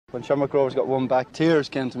When Shamrock Rovers got one back, tears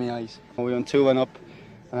came to my eyes. We went 2-1 up,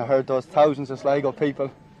 and I heard those thousands of Sligo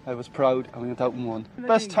people. I was proud, and we went out and won.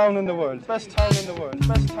 Best town in the world, best town in the world,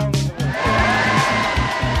 best town in the world.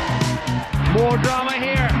 More drama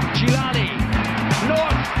here. Gilani,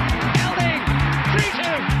 North, Elding,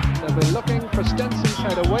 3-2. They've been looking for Stenson's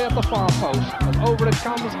head away at the far post, and over it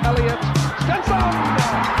comes Elliott. Stenson!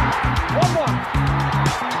 1-1.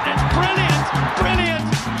 It's brilliant, brilliant,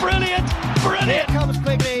 brilliant, brilliant. Here comes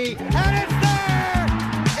Quigley, and it's there!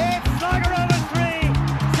 It's Sligo Rovers 3,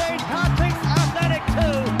 St. Patrick's Athletic 2,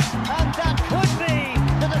 and that could be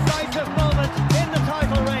the decisive moment in the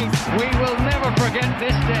title race. We will never forget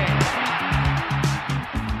this day.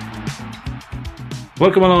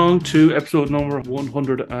 Welcome along to episode number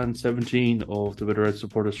 117 of the Bitterhead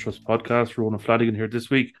Supporters Trust podcast. Ronan Flanagan here this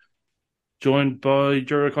week, joined by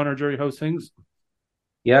Jerry O'Connor. Jerry, how's things?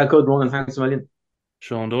 Yeah, good, Ronan. Thanks a million.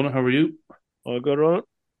 Sean Donagh, how are you? All good, Ronan.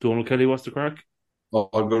 Donald Kelly, what's the crack? All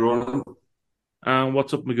good, Ronan. And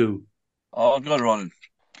what's up, Magoo? All good, Ronan.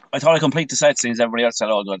 I thought I'd complete the set since everybody else said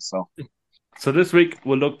all good, so. So this week,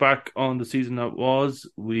 we'll look back on the season that was.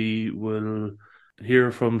 We will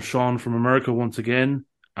hear from Sean from America once again,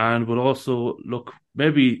 and we'll also look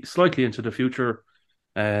maybe slightly into the future.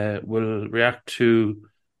 We'll react to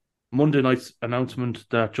Monday night's announcement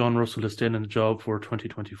that John Russell is staying in the job for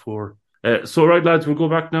 2024. So, right, lads, we'll go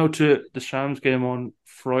back now to the Shams game on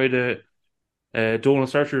Friday. Donald,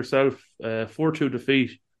 start yourself. 4-2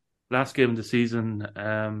 defeat, last game of the season.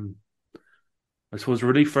 I suppose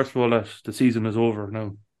relief, first of all, that the season is over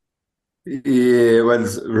now. Yeah, well,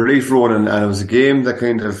 it's relief, Ronan, and it was a game that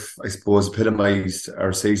kind of, I suppose, epitomised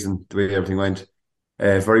our season, the way everything went.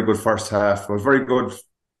 Very good first half, a very good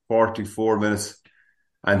 44 minutes,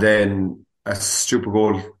 and then a stupid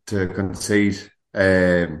goal to concede,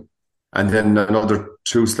 and then another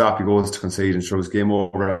two sloppy goals to concede, and sure, it was game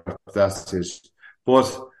over at that stage.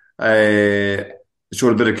 But it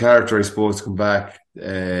showed a bit of character, I suppose, to come back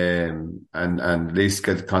and at least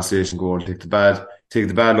get the consolation goal and take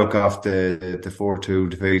the bad look off the 4-2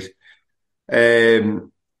 defeat. There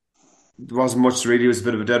wasn't much really. It was a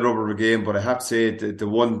bit of a dead rubber of a game, but I have to say the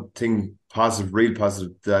one thing positive, real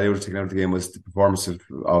positive, that I would have taken out of the game was the performance of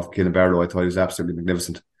Keelan Barlow. I thought he was absolutely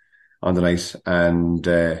magnificent on the night, and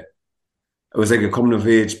it was like a coming of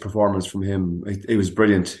age performance from him. It was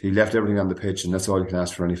brilliant. He left everything on the pitch, and that's all you can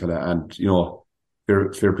ask for any fella. And you know,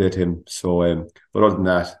 fair play to him. So, but other than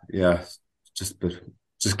that, yeah, just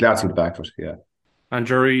glad to be back for it. Yeah. And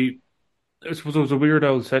Jerry, I suppose it was a weird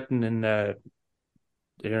old setting in there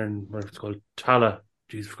in where it's called Tala.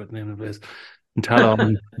 Jeez, I forgot the name of the place. In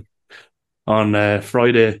Tala on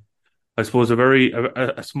Friday. I suppose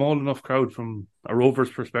a small enough crowd from a Rovers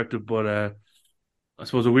perspective, but I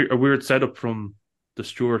suppose a weird setup from the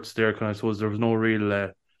Stewarts there. I suppose there was no real.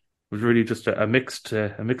 It was really just a mixed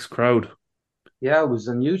crowd. Yeah, it was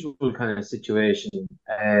an unusual kind of situation.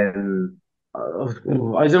 I don't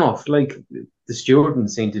know, like the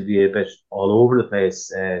Stewartans seemed to be a bit all over the place.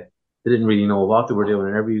 They didn't really know what they were doing,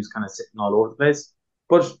 and everybody was kind of sitting all over the place.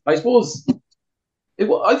 But I suppose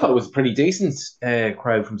I thought it was a pretty decent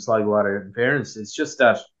crowd from Sligo. In fairness, it's just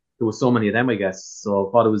that there was so many of them, I guess. So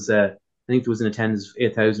I thought it was. I think there was in attendance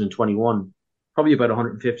 8,021, probably about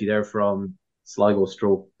 150 there from Sligo,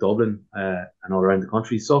 stroke Dublin, and all around the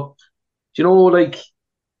country. So, do you know, like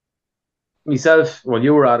myself, well,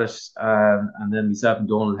 you were at it, and then myself and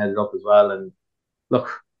Donald headed up as well. And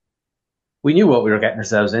look, we knew what we were getting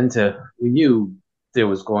ourselves into. We knew there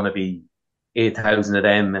was going to be 8,000 of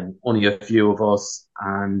them and only a few of us.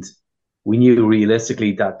 And we knew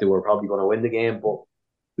realistically that they were probably going to win the game. But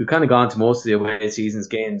we've kind of gone to most of the away games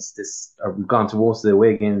we've gone to most of the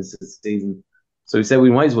away games this season. So we said we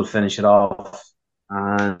might as well finish it off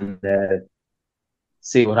and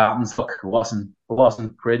see what happens. Look, it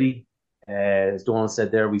wasn't pretty. As Donald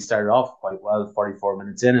said there, we started off quite well, 44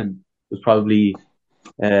 minutes in, and it was probably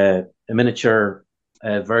a miniature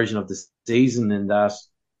version of the season in that,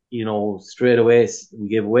 you know, straight away we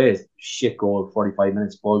gave away a shit goal, 45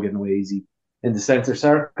 minutes, ball getting away easy in the centre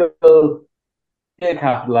circle. They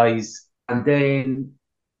capitalised, and then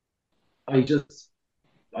I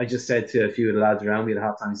just said to a few of the lads around me at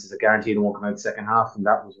half time, I says, I guarantee they won't come out the second half, and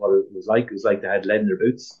that was what it was like. It was like they had lead in their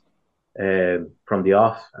boots from the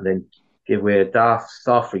off, and then gave away a daft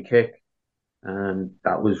soft free kick, and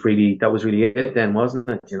that was really it then, wasn't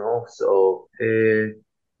it? You know, so yeah,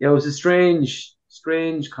 it was a strange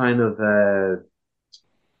kind of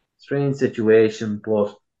strange situation,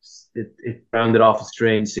 but it rounded off a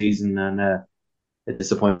strange season and a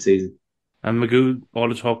disappointing season. And Magoo, all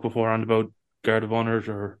the talk beforehand about Guard of Honours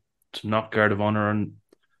or to not Guard of Honour, and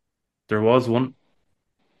there was one.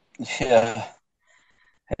 Yeah.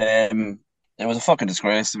 It was a fucking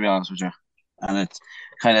disgrace, to be honest with you, and it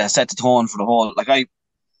kind of set the tone for the whole. Like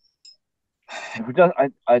if we just, I,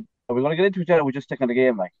 are we going to get into it yet? Or we just stick on the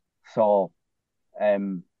game, like so.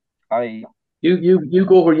 Um, I You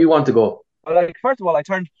go where you want to go. like first of all, I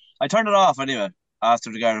turned it off anyway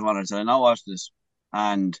after the Garden of Honor, so I now watched this,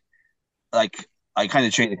 and like I kind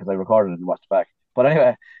of cheated because I recorded it and watched it back. But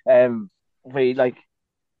anyway, we like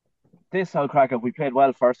this how crack up. We played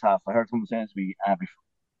well first half. I heard someone saying to me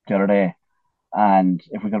the other day, and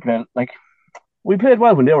if we could play like we played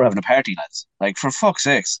well when they were having a party, lads. Like for fuck's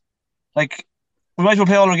sakes, like we might as well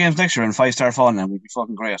play all our games next year in 5-star fun, and we'd be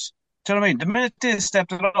fucking great. Do you know what I mean? The minute they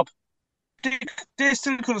stepped it up, they, they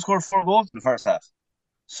still could have scored 4 goals in the first half.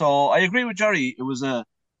 So I agree with Jerry. It was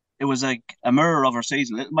like a mirror of our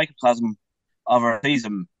season, a little microcosm of our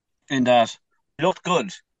season, in that it looked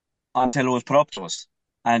good until it was put up to us,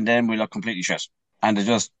 and then we looked completely shit, and they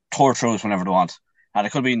just tore through us whenever they want. And it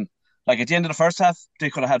could have been like at the end of the first half, they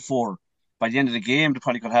could have had 4. By the end of the game, they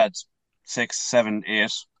probably could have had 6, 7,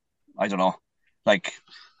 8. I don't know. Like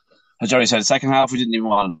as Jerry said, second half we didn't even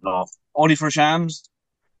want to know. Only for Shams,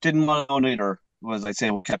 didn't want to know neither. Was I'd say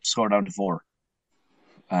we kept the score down to 4,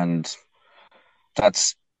 and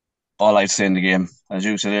that's all I'd say in the game. As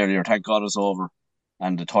you said earlier, thank God it's over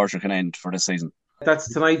and the torture can end for this season.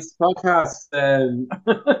 That's tonight's podcast.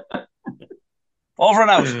 Over and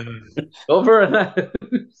out. Over and out.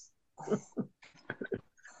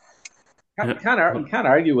 You can't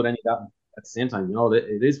argue with any of that at the same time. You know,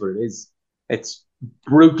 it is what it is. It's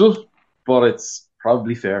brutal, but it's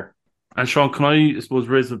probably fair. And Sean, can I suppose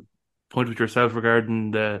raise a point with yourself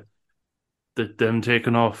regarding them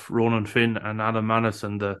taking off Ronan Finn and Adam Manis,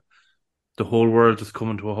 and the whole world just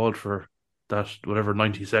coming to a halt for that, whatever,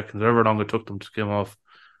 90 seconds, however long it took them to come off.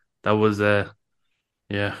 That was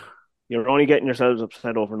yeah. You're only getting yourselves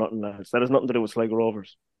upset over nothing else. That has nothing to do with Sligo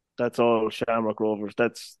Rovers. That's all Shamrock Rovers.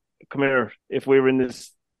 Come here. If we were in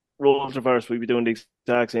this roles reverse, we'd be doing the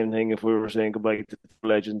exact same thing if we were saying goodbye to the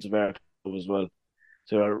legends of our club as well.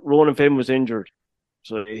 So Ronan Finn was injured.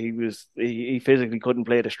 So he physically couldn't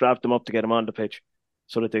play. They strapped him up to get him on the pitch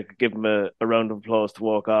so that they could give him a round of applause to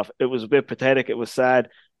walk off. It was a bit pathetic. It was sad,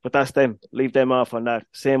 but that's them. Leave them off on that.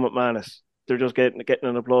 Same with Manis. They're just getting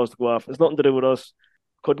an applause to go off. It's nothing to do with us.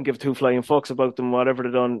 Couldn't give 2 flying fucks about them. Whatever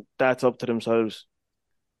they've done, that's up to themselves.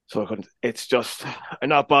 So I couldn't. It's just, I'm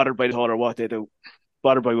not bothered by the whole or what they do.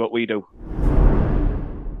 Bothered by what we do.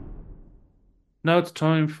 Now it's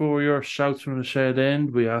time for your shouts from the shed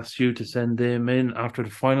end. We asked you to send them in after the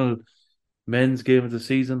final men's game of the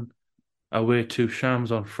season away to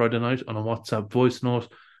Shams on Friday night on a WhatsApp voice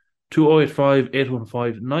note to 085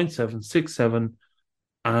 815 9767,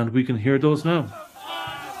 and we can hear those now.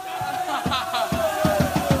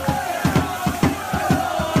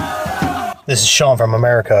 This is Sean from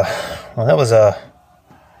America. Well, that was I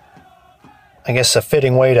guess, a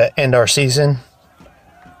fitting way to end our season,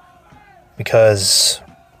 because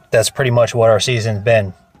that's pretty much what our season's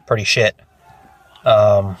been. Pretty shit.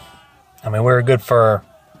 I mean, we were good for,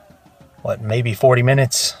 maybe 40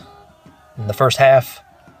 minutes in the first half,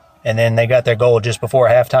 and then they got their goal just before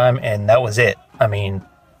halftime, and that was it. I mean,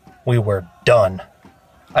 we were done.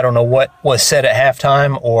 I don't know what was said at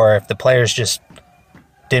halftime, or if the players just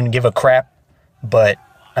didn't give a crap, but,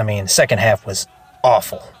 I mean, the second half was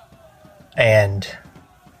awful. And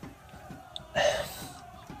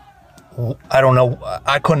I don't know.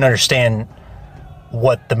 I couldn't understand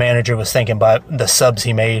what the manager was thinking by the subs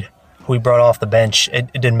he made, who he brought off the bench.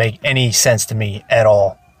 It didn't make any sense to me at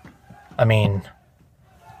all. I mean,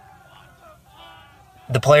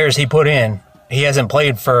 the players he put in, he hasn't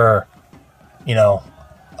played for,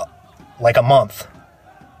 like a month.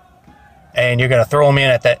 And you're going to throw him in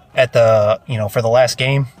at the for the last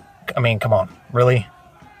game? I mean, come on, really?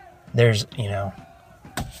 There's, I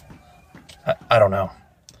don't know.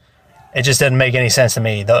 It just didn't make any sense to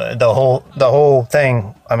me. The whole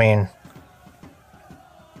thing, I mean,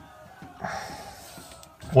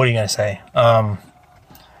 what are you going to say? The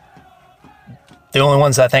only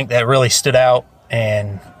ones I think that really stood out,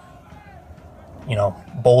 and,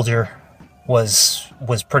 Bolger was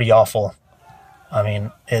pretty awful. I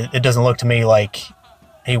mean, it doesn't look to me like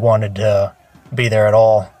he wanted to be there at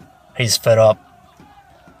all. He's fed up.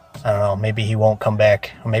 I don't know, maybe he won't come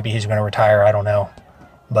back, or maybe he's going to retire, I don't know.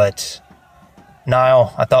 But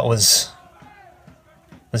Niall, I thought was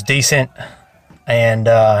decent, and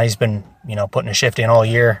he's been, putting a shift in all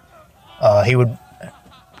year. He would,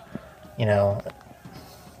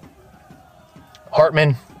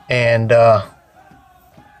 Hartman and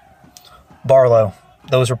Barlow,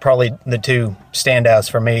 those were probably the 2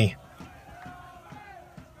 standouts for me.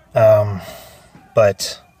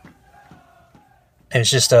 But it was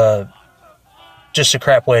just a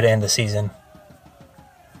crap way to end the season.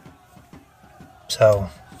 So,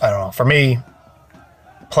 I don't know. For me,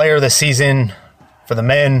 player of the season for the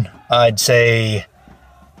men, I'd say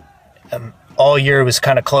all year was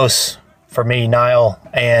kind of close for me, Niall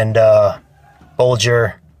and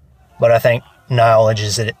Bolger, but I think Niall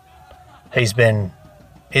edges it. He's been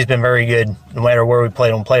very good no matter where we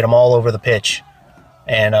played him. Played him all over the pitch,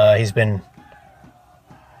 and he's been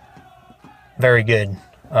very good.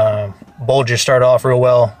 Bolger started off real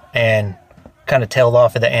well and kind of tailed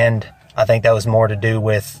off at the end. I think that was more to do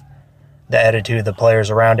with the attitude of the players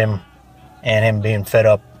around him and him being fed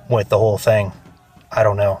up with the whole thing. I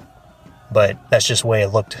don't know, but that's just the way it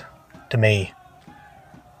looked to me.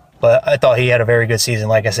 But I thought he had a very good season.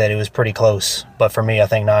 Like I said, it was pretty close. But for me, I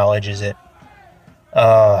think Niall edges it.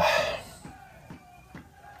 High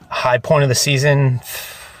point of the season,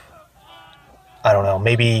 I don't know,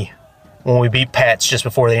 maybe when we beat Pats just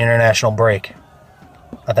before the international break.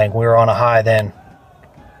 I think we were on a high then,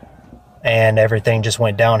 and everything just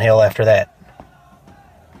went downhill after that.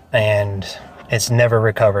 And it's never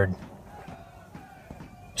recovered.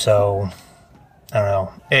 So, I don't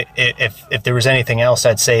know. If there was anything else,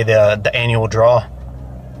 I'd say the annual draw.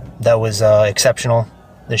 That was exceptional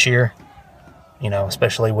this year. You know,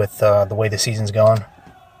 especially with the way the season's gone.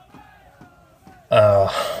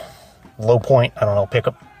 Low point, I don't know.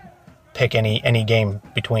 Pick any game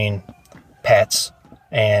between Pats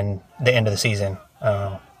and the end of the season.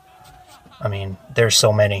 I mean, there's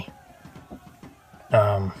so many.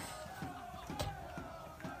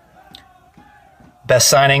 Best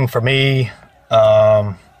signing for me,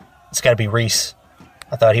 it's got to be Reese.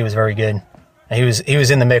 I thought he was very good. And he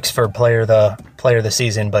was in the mix for player of the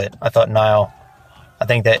season, but I thought Niall. I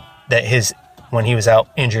think that his when he was out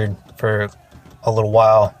injured for a little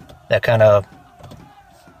while, that kind of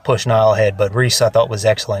pushed Niall ahead. But Reese, I thought, was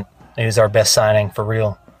excellent. He was our best signing for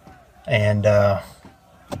real. And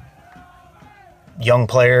young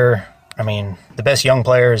player. I mean, the best young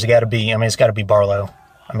player has got to be. I mean, it's got to be Barlow.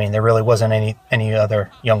 I mean, there really wasn't any other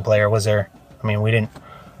young player, was there? I mean, we didn't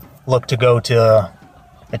look to go to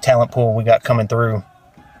the talent pool we got coming through.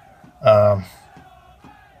 I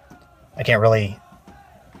can't really,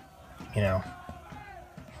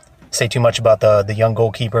 say too much about the young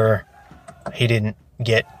goalkeeper. He didn't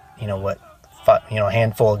get, a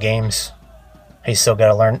handful of games. He's still got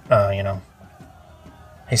to learn,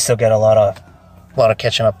 he's still got a lot of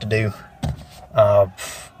catching up to do.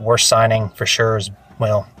 Worst signing for sure is,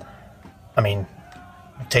 well, I mean,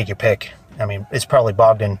 take your pick. I mean, it's probably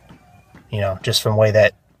Bogdan, just from the way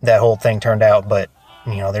that whole thing turned out. But,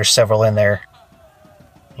 there's several in there.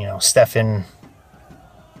 Stefan,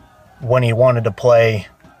 when he wanted to play,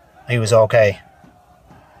 he was okay.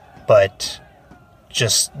 But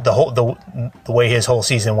just the way his whole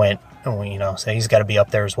season went, so he's got to be up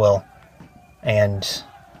there as well. And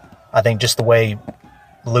I think just the way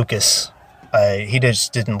Lucas, he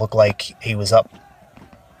just didn't look like he was up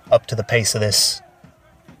to the pace of this.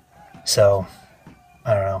 So,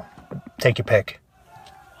 I don't know. Take your pick.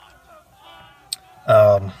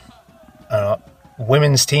 I don't know.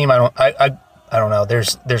 Women's team, I don't know.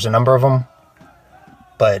 There's a number of them,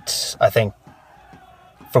 but I think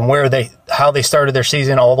from how they started their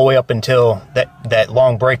season all the way up until that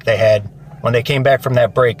long break they had, when they came back from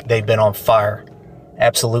that break, they've been on fire.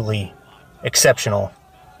 Absolutely exceptional.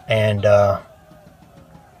 And, I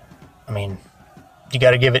mean, you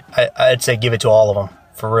got to give it, I'd say give it to all of them,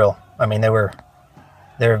 for real. I mean, they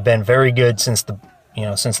have been very good since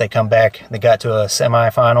they come back. They got to a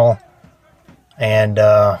semifinal, and,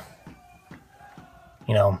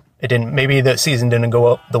 maybe the season didn't go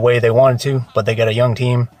up the way they wanted to, but they got a young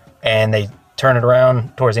team, and they turned it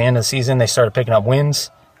around towards the end of the season. They started picking up wins.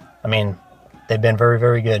 I mean, they've been very,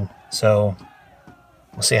 very good. So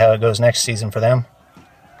we'll see how it goes next season for them.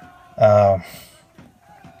 I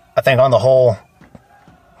think on the whole,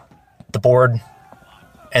 the board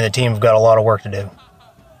and the team have got a lot of work to do.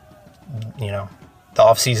 The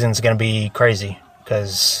off season is going to be crazy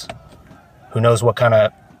because who knows who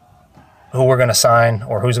we're going to sign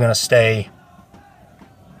or who's going to stay.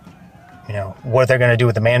 What they're going to do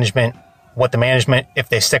with the management, what the management, if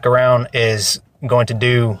they stick around, is going to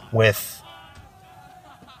do with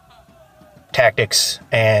tactics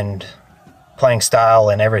and playing style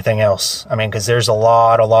and everything else. I mean, because there's a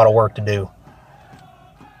lot of work to do.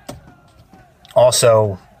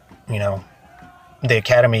 Also, the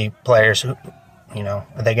academy players, are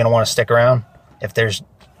they going to want to stick around if there's,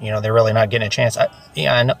 they're really not getting a chance? I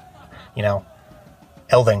know,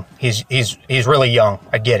 Elding, he's really young.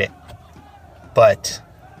 I get it, but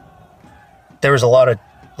there was a lot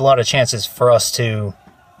of chances for us to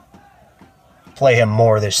play him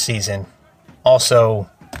more this season. Also,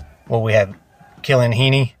 we had Killian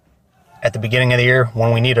Heaney at the beginning of the year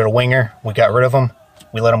when we needed a winger. We got rid of him.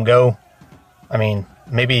 We let him go. I mean,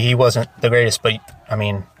 maybe he wasn't the greatest, but I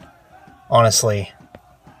mean, honestly,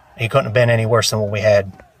 he couldn't have been any worse than what we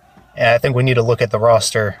had. And I think we need to look at the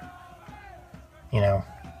roster. You know,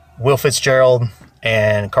 Will Fitzgerald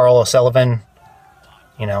and Carl O'Sullivan,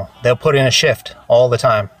 you know, they'll put in a shift all the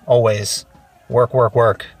time, always.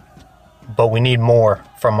 Work. But we need more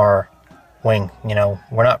from our wing. You know,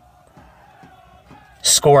 we're not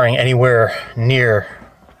scoring anywhere near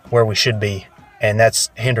where we should be, and that's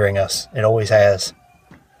hindering us. It always has.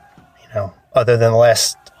 You know, other than the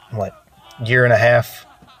last, year and a half,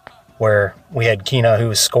 where we had Keena who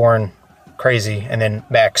was scoring crazy, and then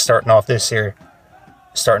Max starting off this year.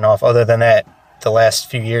 Other than that, the last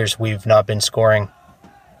few years we've not been scoring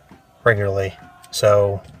regularly.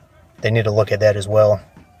 So they need to look at that as well.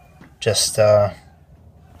 Just,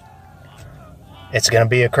 it's going to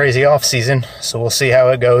be a crazy off season, so we'll see how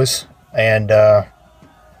it goes. And I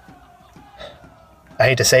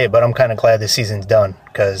hate to say it, but I'm kind of glad this season's done,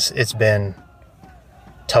 because it's been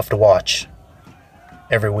tough to watch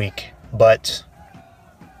every week. But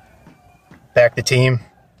back the team,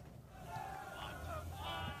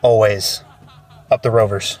 always up the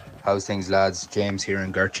Rovers. How's things, lads? James here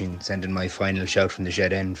in Gertrude, sending my final shout from the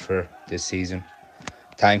shed end for this season.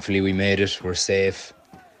 Thankfully we made it, we're safe.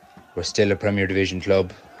 We're still a Premier Division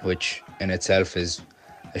club, which in itself is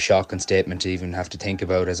a shocking statement to even have to think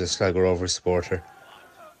about as a Sligo Rovers supporter.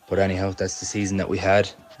 But anyhow, that's the season that we had.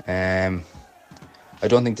 I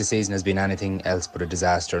don't think the season has been anything else but a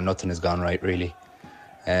disaster. Nothing has gone right, really.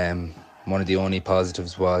 One of the only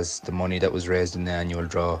positives was the money that was raised in the annual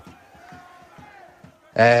draw.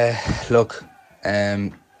 I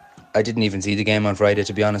didn't even see the game on Friday,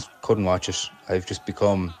 to be honest. Couldn't watch it. I've just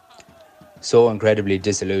become so incredibly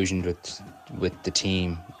disillusioned with the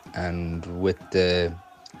team and with the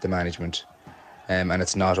management. And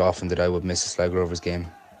it's not often that I would miss a Sligo Rovers game.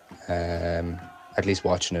 At least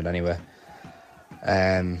watching it anyway.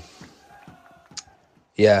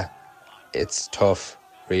 Yeah, it's tough,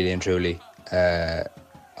 really and truly.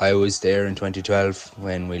 I was there in 2012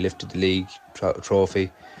 when we lifted the league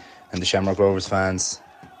trophy, and the Shamrock Rovers fans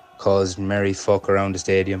caused merry fuck around the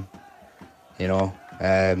stadium. You know,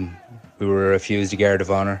 we were refused a Guard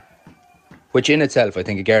of Honour, which in itself, I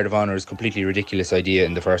think a Guard of Honour is a completely ridiculous idea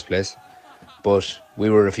in the first place, but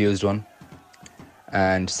we were refused one.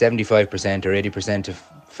 And 75% or 80% of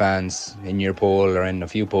fans in your poll, or in a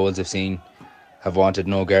few polls I've seen, have wanted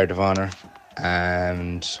no Guard of Honour.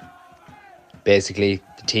 And basically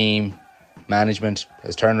the team management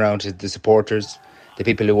has turned around to the supporters, the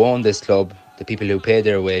people who own this club, the people who pay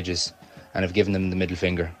their wages, and have given them the middle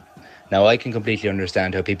finger. Now, I can completely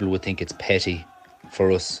understand how people would think it's petty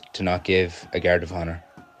for us to not give a Guard of Honour,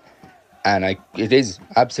 and it is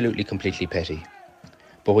absolutely completely petty.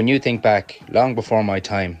 But when you think back, long before my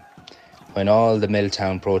time, when all the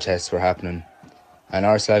Milltown protests were happening, and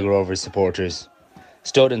our Sligo Rovers supporters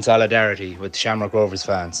stood in solidarity with the Shamrock Rovers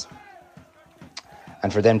fans,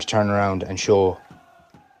 and for them to turn around and show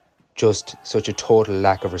just such a total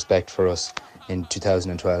lack of respect for us in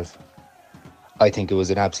 2012, I think it was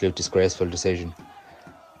an absolute disgraceful decision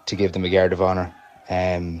to give them a Guard of Honour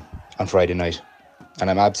on Friday night, and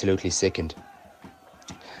I'm absolutely sickened.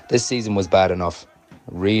 This season was bad enough,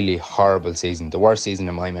 really horrible season, the worst season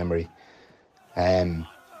in my memory, and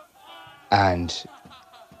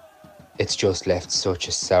it's just left such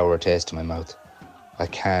a sour taste in my mouth. I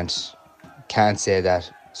can't say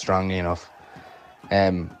that strongly enough.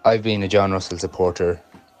 I've been a John Russell supporter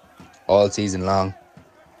all season long.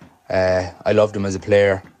 I loved him as a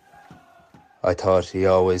player. I thought he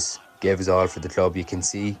always gave his all for the club. You can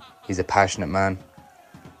see he's a passionate man.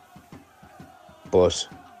 But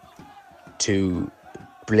to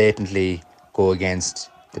blatantly go against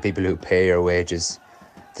the people who pay our wages,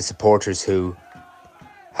 the supporters who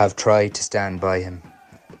have tried to stand by him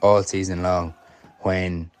all season long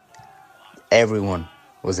when everyone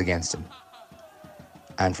was against him,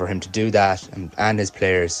 and for him to do that and his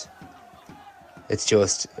players,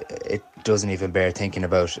 it doesn't even bear thinking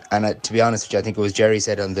about. And to be honest with you, I think it was Jerry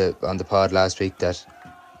said on the pod last week that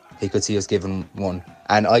he could see us giving one,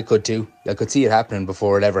 and I could too. I could see it happening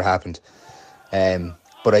before it ever happened,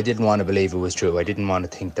 but I didn't want to believe it was true. I didn't want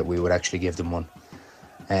to think that we would actually give them one.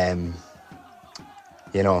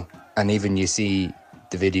 You know, and even you see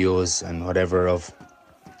the videos and whatever of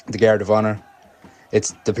the Guard of Honour,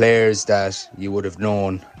 it's the players that you would have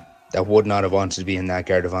known that would not have wanted to be in that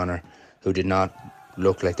Guard of Honour, who did not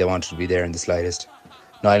look like they wanted to be there in the slightest.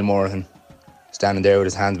 Niall Morahan, standing there with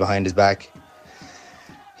his hands behind his back.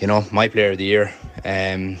 You know, my player of the year.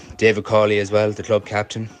 David Cawley as well, the club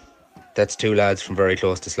captain. That's two lads from very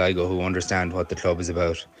close to Sligo who understand what the club is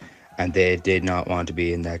about, and they did not want to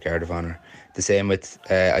be in that Guard of Honour. The same with,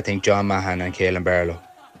 I think, John Mahan and Caelan Barlow.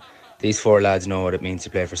 These four lads know what it means to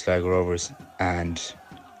play for Sligo Rovers, and,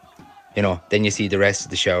 you know, then you see the rest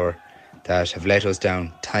of the shower that have let us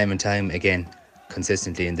down time and time again,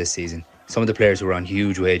 consistently in this season. Some of the players were on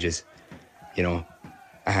huge wages, you know,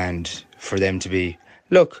 and for them to be,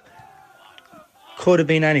 look, could have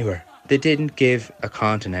been anywhere. They didn't give a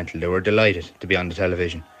continental. They were delighted to be on the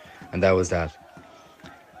television, and that was that.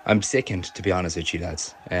 I'm sickened, to be honest with you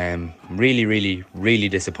lads. Really, really, really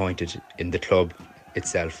disappointed in the club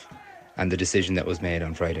itself and the decision that was made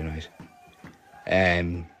on Friday night.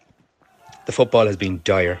 The football has been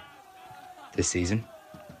dire this season.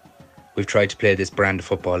 We've tried to play this brand of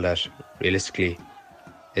football that realistically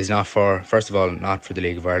is not for, first of all, not for the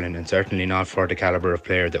League of Ireland, and certainly not for the calibre of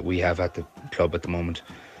player that we have at the club at the moment.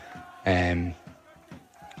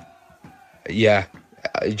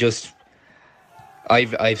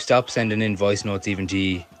 I've stopped sending in voice notes even to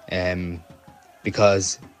you,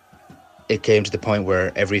 because it came to the point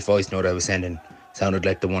where every voice note I was sending sounded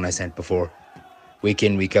like the one I sent before. Week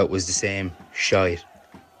in, week out was the same shite,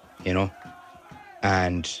 you know.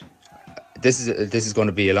 And this is going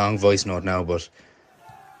to be a long voice note now, but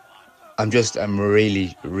I'm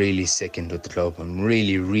really, really sickened with the club. I'm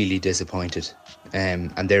really, really disappointed.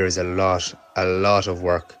 And there is a lot of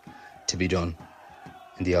work to be done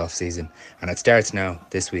in the off season, and it starts now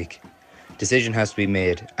this week. Decision has to be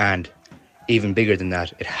made, and even bigger than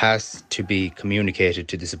that, it has to be communicated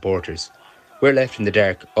to the supporters. We're left in the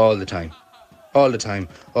dark all the time.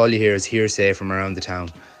 All you hear is hearsay from around the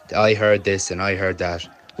town. I heard this and I heard that.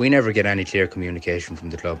 We never get any clear communication from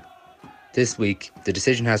the club. This week, the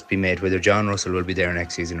decision has to be made whether John Russell will be there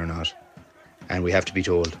next season or not, and we have to be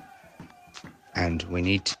told. And we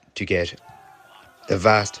need to get the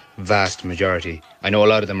vast majority. I know a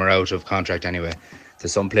lot of them are out of contract anyway.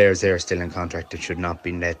 There's some players there still in contract that should not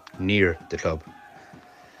be let near the club.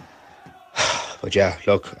 But yeah,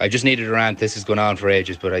 look, I just needed a rant. This has gone on for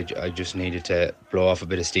ages, but I just needed to blow off a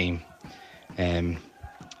bit of steam.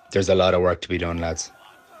 There's a lot of work to be done, lads.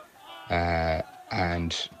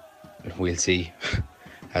 And we'll see.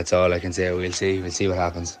 That's all I can say. We'll see what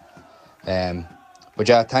happens. But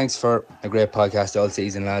yeah, thanks for a great podcast all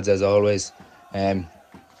season, lads, as always. One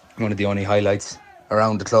of the only highlights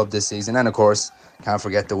around the club this season. And of course, can't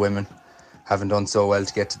forget the women haven't done so well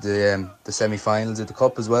to get to the semi-finals of the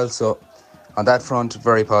Cup as well. So on that front,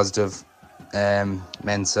 very positive.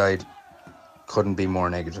 Men's side couldn't be more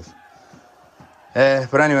negative.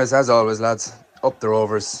 But anyways, as always, lads, up the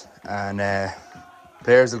Rovers. And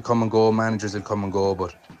players will come and go, managers will come and go,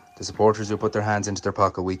 but the supporters will put their hands into their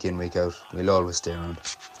pocket week in, week out. We'll always stay around.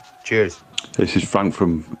 Cheers. This is Frank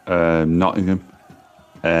from Nottingham.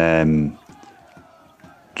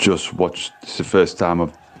 Just watched, it's the first time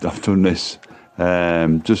I've done this.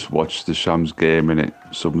 Just watched the Shams game, and it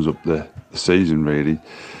sums up the season really.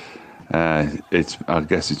 I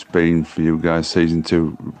guess it's been for you guys season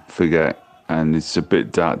to forget, and it's a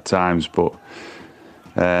bit dark times, but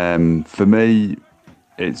for me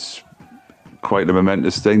it's quite a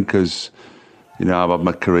momentous thing, because you know, I've had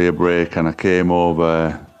my career break and I came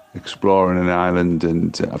over exploring an island,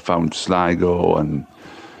 and I found Sligo and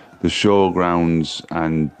the showgrounds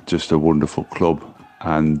and just a wonderful club.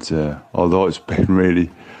 And although it's been really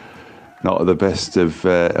not the best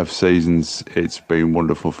of seasons, it's been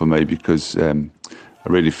wonderful for me, because I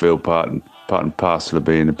really feel part and parcel of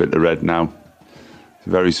being a bit of red now. It's a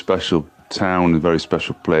very special town, a very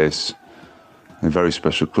special place, a very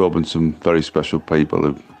special club, and some very special people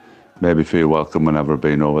who made me feel welcome whenever I've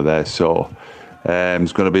been over there. So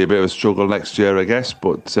it's going to be a bit of a struggle next year, I guess,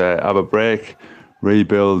 but have a break,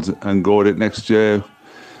 rebuild and go at it next year.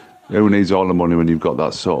 Who needs all the money when you've got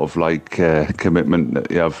that sort of like commitment that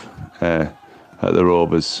you have at the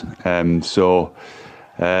Rovers?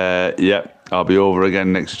 Yeah, I'll be over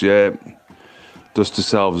again next year. Dust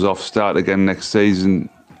ourselves off, start again next season.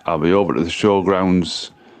 I'll be over to the showgrounds,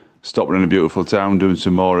 stopping in a beautiful town, doing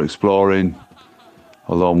some more exploring.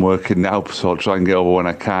 Although I'm working now, so I'll try and get over when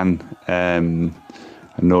I can. And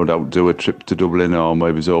no doubt do a trip to Dublin, or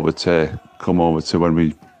maybe come over to when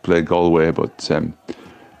we play Galway. But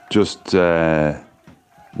just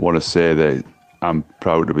want to say that I'm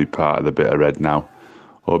proud to be part of the bit of red now.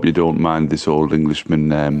 Hope you don't mind this old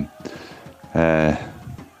Englishman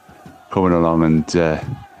coming along and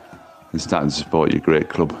starting to support your great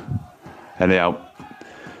club. Anyhow,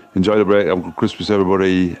 enjoy the break. Have a good Christmas,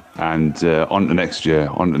 everybody, and on to next year,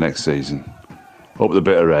 on to next season. Up the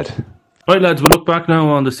bitter red. Right, lads, we'll look back now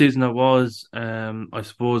on the season that was. I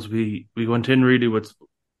suppose we went in really with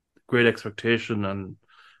great expectation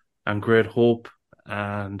and great hope.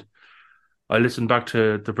 And I listened back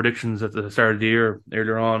to the predictions at the start of the year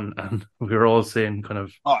earlier on, and we were all saying kind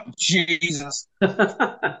of, oh, Jesus.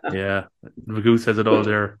 Yeah, Reveiw says it all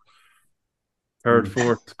there. Third,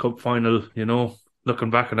 fourth, cup final, looking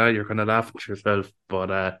back at that, you're kind of laughing to yourself. But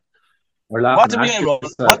we're laughing. What did we say,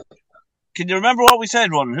 Ronan? Can you remember what we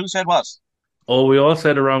said, Ronan? Who said what? Oh, we all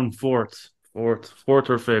said around fourth or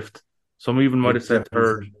fifth. Some even might have said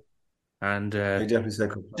third. And I definitely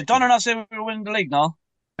said did Donner not say we were winning the league, no?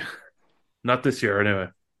 Not this year, anyway.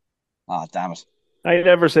 Oh, damn it. I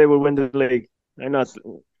never say we'll win the league.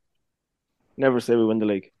 Never say we win the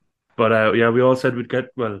league. But yeah, we all said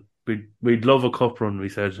we'd love a cup run, we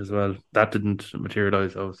said as well. That didn't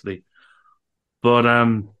materialise, obviously. But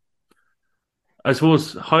I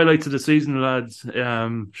suppose highlights of the season, lads.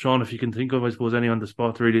 Sean, if you can think of, I suppose, any on the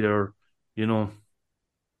spot really, or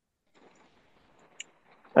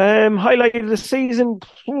highlight of the season.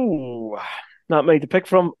 Not made to pick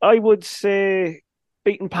from. I would say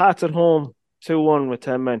beating Pats at home 2-1 with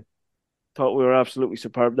 10 men. Thought we were absolutely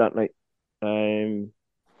superb that night.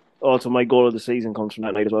 Also, my goal of the season comes from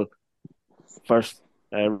that night as well. First,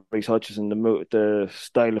 Rhys Hutchison, the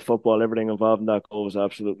style of football, everything involved in that goal was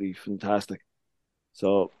absolutely fantastic.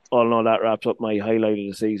 So, all in all, that wraps up my highlight of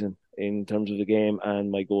the season in terms of the game and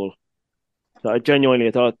my goal. So, I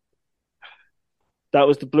thought that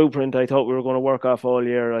was the blueprint I thought we were going to work off all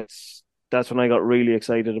year. That's when I got really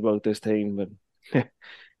excited about this team, but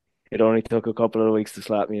it only took a couple of weeks to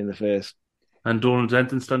slap me in the face. And Donald, does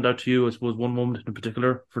anything stand out to you? I suppose one moment in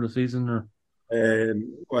particular for the season, or?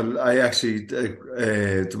 Well, I actually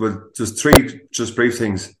just three brief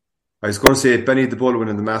things. I was going to say Benny the Bull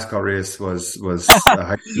winning the mascot race was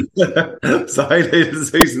the highlight of the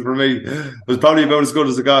season for me. It was probably about as good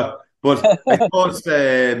as it got. But I thought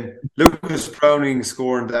Lucas Browning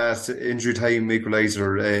scoring that injury time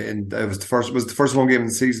equaliser, and it was the first home game of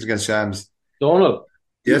the season against Shams. Donald,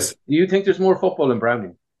 yes. Do you think there's more football in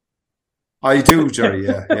Browning? I do, Jerry.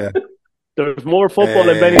 Yeah. There's more football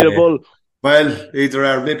in Benny the Bull. Well, either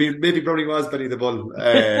are. Maybe Browning was Benny the Bull.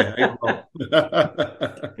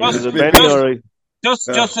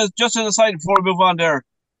 Just an aside before we move on there,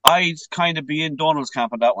 I'd kind of be in Donald's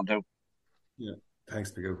camp on that one too. Yeah,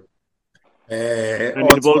 thanks, Bigoo. Benny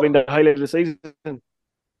the Bull being the highlight of the season.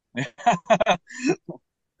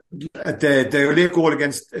 The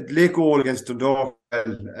late goal against Dundalk,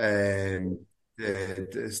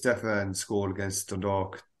 Stefan's goal against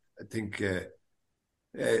Dundalk. I think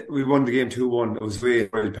we won the game 2-1. It was away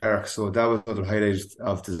at Royal Park, so that was another highlight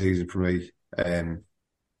of the season for me.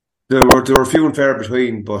 There were few and far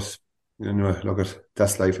between, but look,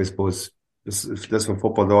 that's life, I suppose. That's what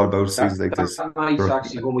football's all about. Seasons like this. That night,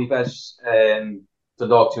 actually, when we bet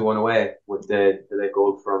Dundalk 2-1 away with the late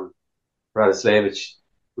goal from Radoslavich,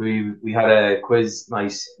 we had a quiz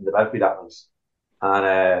night in the Belfry that night,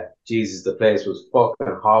 and Jesus, the place was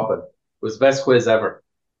fucking hopping. It was the best quiz ever.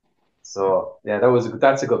 So yeah,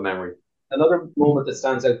 that's a good memory. Another moment that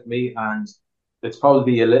stands out for me, and it's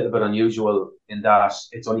probably a little bit unusual in that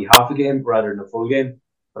it's only half a game rather than a full game.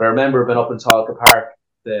 But I remember being up in Talca Park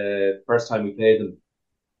the first time we played them,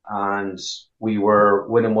 and we were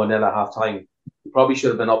winning 1-0 at half time. We probably should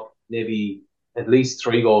have been up maybe at least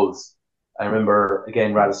 3 goals. I remember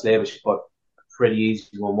again Radoslavich put a pretty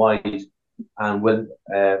easy one wide, and I was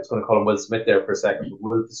going to call him Will Smith there for a second, but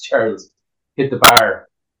Will Fitzgerald hit the bar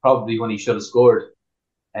probably when he should have scored.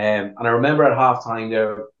 And I remember at half time there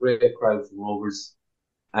were a great crowd from Rovers.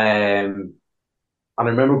 And I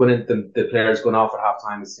remember when the players going off at half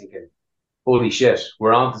time was thinking, holy shit,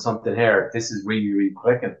 we're on to something here. This is really, really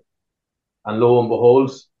clicking. And lo and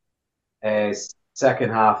behold, second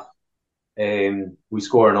half, we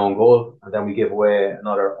score an own goal, and then we give away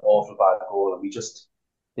another awful bad goal, and we just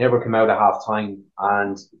never came out at half time.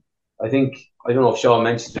 And I don't know if Sean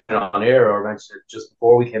mentioned it on air or mentioned it just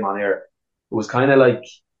before we came on air. It was kind of like,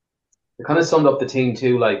 it kind of summed up the team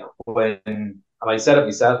too, like and I said it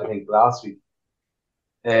myself, I think, last week.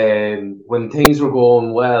 When things were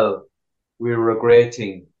going well, we were a great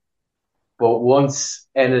team. But once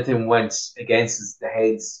anything went against us, the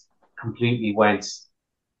heads completely went,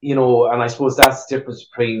 and I suppose that's the difference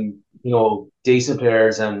between, decent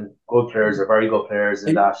players and good players or very good players,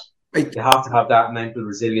 in that you have to have that mental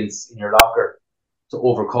resilience in your locker to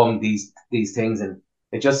overcome these things. And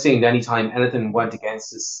it just seemed anytime anything went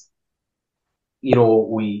against us,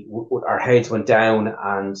 our heads went down,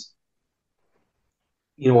 and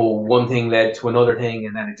one thing led to another thing,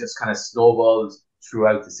 and then it just kind of snowballed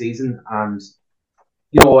throughout the season. And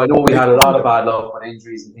I know we had a lot of bad luck with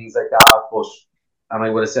injuries and things like that, but and I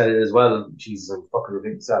would have said it as well. Jesus, I'm fucking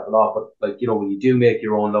repeating myself a lot, but when you do make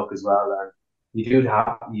your own luck as well, and you do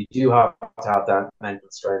have to have that mental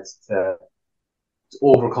strength to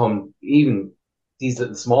overcome even these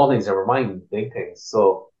little small things, never mind big things.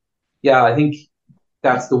 So yeah, I think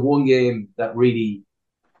that's the one game that really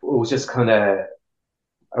was just kind of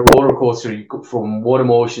a roller coaster. You go from one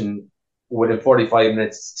emotion within 45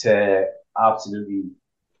 minutes to absolutely,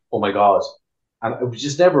 oh my God. And it was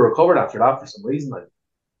just never recovered after that for some reason.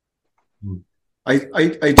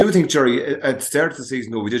 I do think, Jerry, at the start of the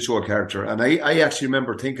season, though, we did show a character. And I actually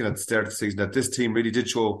remember thinking at the start of the season that this team really did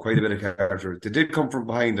show quite a bit of character. They did come from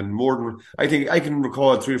behind, and more than I think I can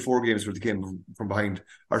recall 3 or 4 games where they came from behind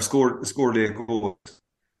or scored late goals.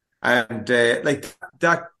 And like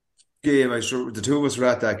that game, I'm sure the two of us were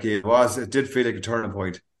at that game, it did feel like a turning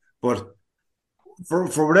point. But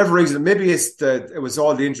for whatever reason, maybe it was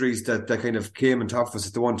all the injuries that kind of came on top of us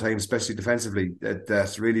at the one time, especially defensively,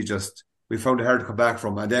 that really just we found it hard to come back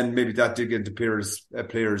from. And then maybe that did get into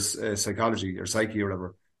players' psychology or psyche or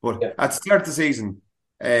whatever. But at the start of the season,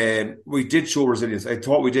 we did show resilience. I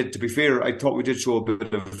thought we did. To be fair, I thought we did show a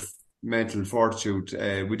bit of mental fortitude.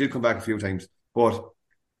 We did come back a few times, but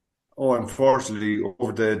unfortunately,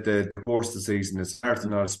 over the course of the season, it's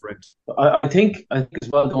starting not a sprint. I think as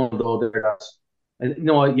well, though, there that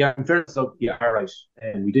yeah, in fairness, yeah, all right,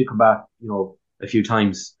 and we did come back, a few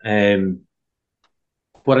times.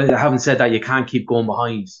 But having said that, you can't keep going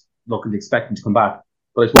behind, looking expecting to come back.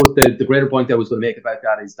 But I suppose the greater point I was going to make about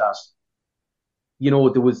that is that,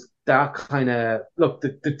 there was that kind of look.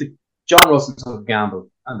 The John Russell took a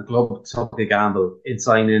gamble, and the club took a gamble in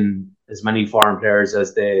signing as many foreign players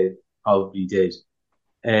as they probably did.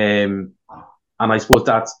 And I suppose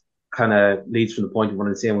that kind of leads from the point of what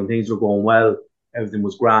I'm saying. When things were going well, everything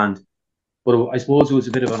was grand. But I suppose it was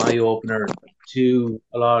a bit of an eye opener to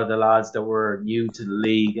a lot of the lads that were new to the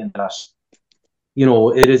league, and that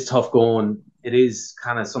it is tough going. It is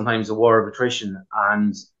kind of sometimes a war of attrition,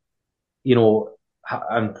 and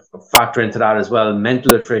and factor into that as well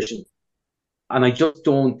mental attrition. And I just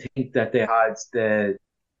don't think that they had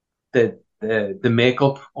the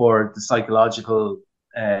makeup or the psychological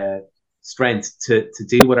strength to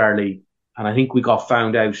deal with our league. And I think we got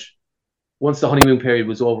found out once the honeymoon period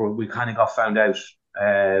was over. We kind of got found out,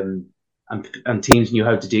 and teams knew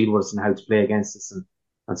how to deal with us and how to play against us,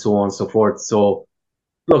 and so on and so forth. So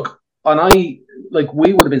look, and we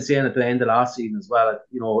would have been saying at the end of last season as well,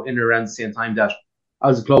 in and around the same time, that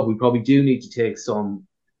as a club we probably do need to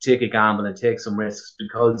take a gamble and take some risks,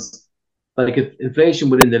 because inflation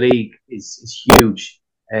within the league is huge.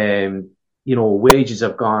 Wages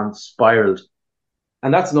have gone spiraled.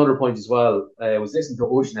 And that's another point as well. I was listening to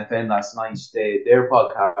Ocean FM last night, their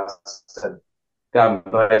podcast, and Gavin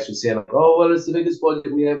Bass was saying, oh, well, it's the biggest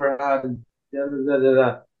budget we ever had. And yeah,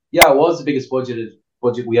 it was the biggest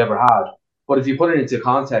budget we ever had. But if you put it into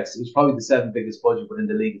context, it was probably the 7th biggest budget within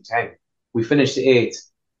the League of 10. We finished 8th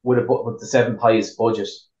with the 7th highest budget.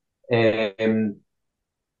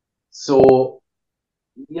 So,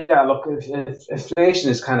 yeah, look, inflation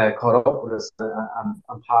is kind of caught up with us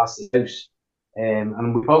and passed it out.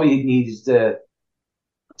 And we probably needed to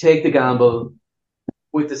take the gamble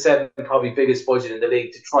with the 7th probably biggest budget in the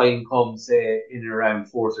league to try and come, say, in and around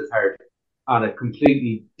 4th or 3rd. And it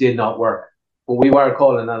completely did not work. But we were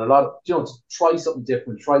calling on a lot of, to try something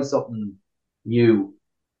different, try something new.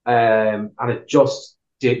 And it just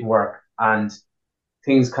didn't work. And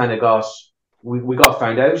things kind of we got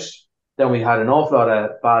found out. Then we had an awful lot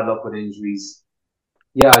of bad luck with injuries.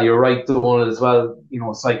 Yeah, you're right, Donald, as well.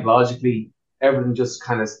 Psychologically, everything just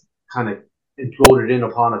kind of imploded in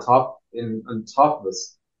upon on top of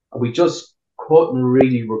us, and we just couldn't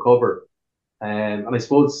really recover. And I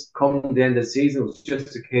suppose coming the end of the season, it was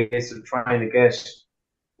just a case of trying to get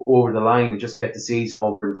over the line and just get the season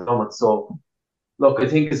over and done with. So, look, I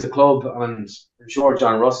think as a club, and I'm sure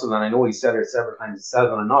John Russell, and I know he said it several times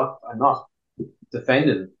himself, and I'm not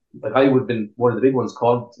defending. Like, I would have been one of the big ones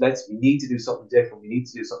called, we need to do something different. We need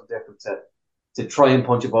to do something different to try and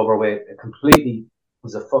punch above our weight. It completely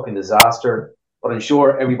was a fucking disaster. But I'm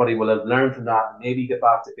sure everybody will have learned from that and maybe get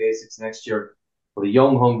back to basics next year. But a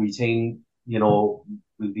young, hungry team, will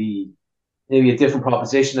be maybe a different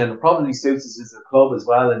proposition, and it probably suits us as a club as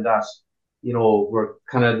well, in that, we're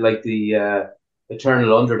kind of like the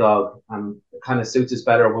eternal underdog, and it kind of suits us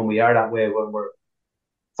better when we are that way, when we're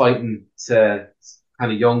fighting to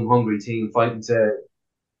kind of young, hungry team, fighting to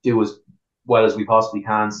do as well as we possibly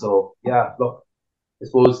can. So, yeah, look, I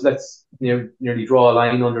suppose let's nearly draw a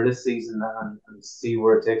line under this season and see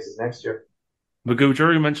where it takes us next year. But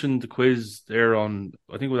Jerry mentioned the quiz there on,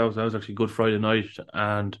 I think that was actually Good Friday night,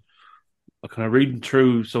 and I kind of reading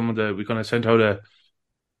through some of we kind of sent out a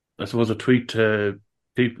tweet to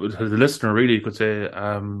people, to the listener really, you could say,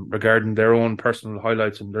 regarding their own personal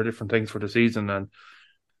highlights and their different things for the season. And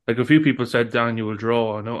like a few people said Daniel will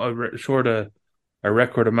draw. I know I showed a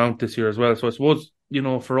record amount this year as well. So I suppose,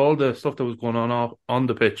 for all the stuff that was going on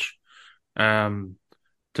the pitch,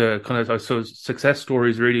 to kind of, so success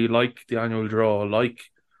stories really like the annual draw, like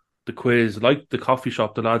the quiz, like the coffee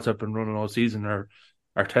shop the lads have been running all season are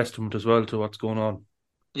testament as well to what's going on.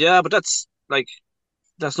 Yeah, but that's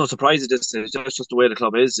no surprise at this stage. That's just the way the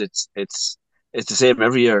club is. It's the same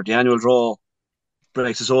every year. The annual draw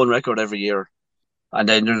breaks its own record every year, and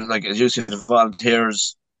then there's, like, as you said, the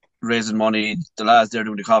volunteers raising money, the lads there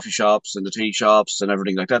doing the coffee shops and the tea shops and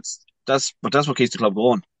everything. Like that's what keeps the club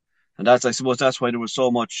going, and I suppose that's why there was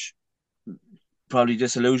so much probably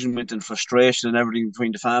disillusionment and frustration and everything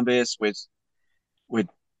between the fan base with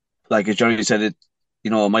like as Jerry said, it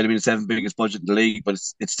it might have been the seventh biggest budget in the league, but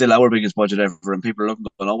it's still our biggest budget ever, and people are looking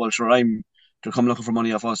going, oh well, sure, they're coming looking for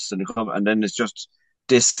money off us, and then it's just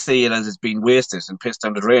they see it as it's being wasted and pissed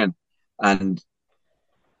down the drain, and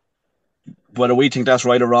whether we think that's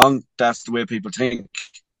right or wrong, that's the way people think.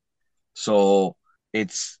 So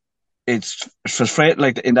it's frustrating,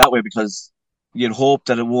 like, in that way, because you'd hope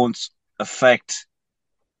that it won't affect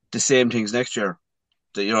the same things next year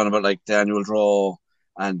that you're on about, like the annual draw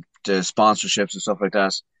and the sponsorships and stuff like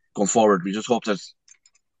that going forward. We just hope that,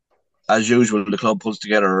 as usual, the club pulls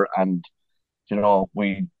together and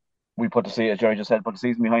we put as Jerry just said, put the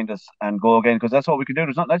season behind us and go again, because that's what we can do.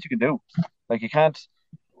 There's nothing else you can do. Like, you can't.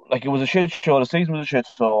 Like, it was a shit show. The season was a shit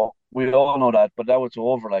show. We all know that, but now it's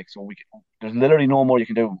over. Like, so there's literally no more you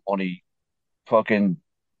can do. Only fucking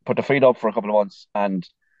put the feet up for a couple of months and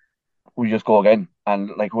we just go again.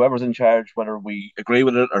 And, like, whoever's in charge, whether we agree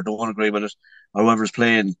with it or don't agree with it, or whoever's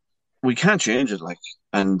playing, we can't change it. Like,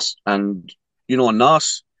 and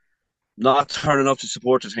not turning up to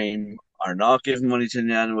support the team, or not giving money to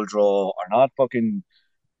the annual draw, or not fucking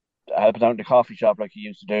helping out in the coffee shop like you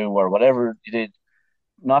used to do, or whatever you did.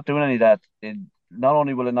 Not doing any of that, not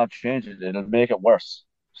only will it not change it, it'll make it worse.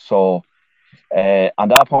 So, on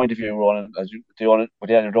that point of view, Ronan, as you do on it with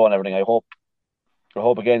the annual draw and everything, I hope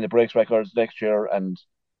again it breaks records next year.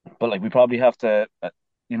 But like, we probably have to,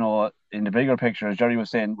 in the bigger picture, as Jerry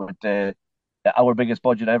was saying, with our biggest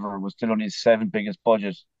budget ever was still only the seventh biggest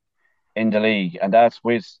budget in the league, and that's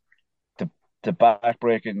with the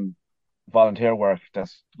back-breaking volunteer work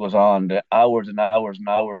that goes on, the hours and hours and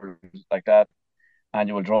hours like that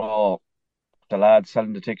annual draw. The lads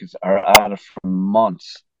selling the tickets are at it for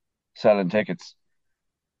months, selling tickets.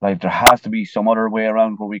 Like, there has to be some other way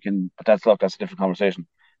around where we can, but that's a different conversation.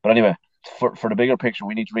 But anyway, for the bigger picture,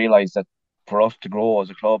 we need to realise that for us to grow as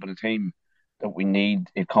a club and a team, that we need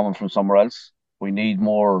it coming from somewhere else. We need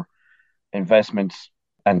more investments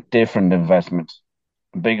and different investments,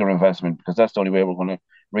 bigger investment, because that's the only way we're going to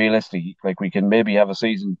realistically, like, we can maybe have a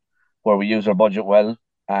season where we use our budget well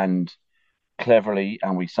and cleverly,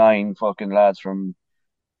 and we sign fucking lads from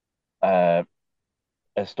Estonia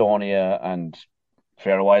and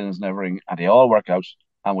Faroe Islands and everything, and they all work out,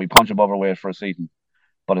 and we punch above our weight for a season.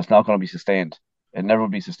 But it's not going to be sustained. It never will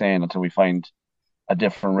be sustained until we find a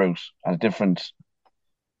different route and a different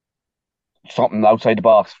something outside the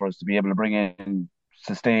box for us to be able to bring in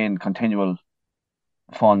sustained, continual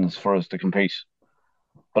funds for us to compete.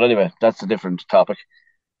 But anyway, that's a different topic.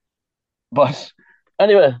 But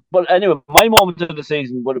anyway, my moment of the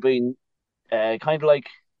season would have been kind of like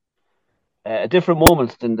a different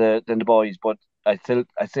moment than the boys, but I'd say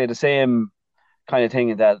the same kind of thing,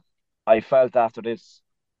 in that I felt after this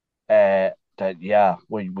that, yeah,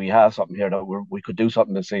 we have something here, that we could do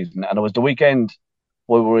something this season. And it was the weekend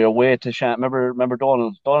where we were away to Sham. Remember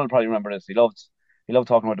Donald? Donald probably remember this. He loved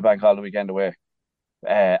talking about the bank holiday weekend away.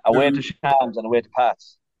 Away to Shams and away to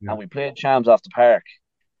Pats, and we played Shams off the park,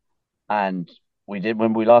 and we did,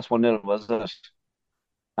 when we lost 1-0, was it?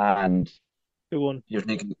 And 2-1. You're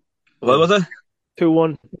thinking, what was it?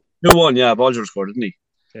 2-1. 2-1. Yeah, Bolger scored, didn't he?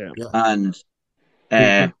 Yeah. And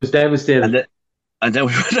it was devastating. And then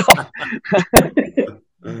we went up.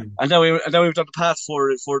 And then we've done the path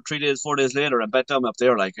for 4 days later, and bet them up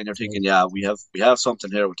there, like, and you're thinking, yeah, we have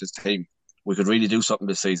something here with this team. We could really do something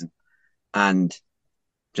this season. And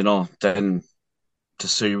then to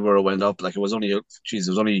see where it went up, like, it was only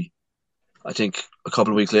I think a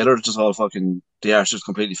couple of weeks later, the arse just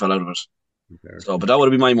completely fell out of it. So, but that would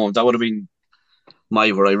have been my moment. That would have been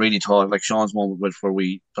where I really thought, like Sean's moment with where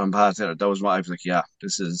we done past there, that was what I was like, yeah,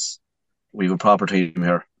 we have a proper team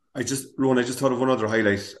here. Rowan, I just thought of one other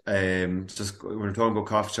highlight. Just when we're talking about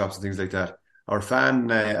coffee shops and things like that, our fan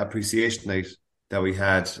appreciation night that we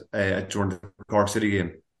had during the Cork City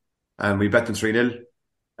game, and we bet them 3-0,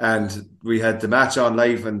 and we had the match on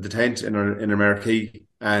live in the tent in our marquee,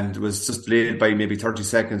 and it was just delayed by maybe 30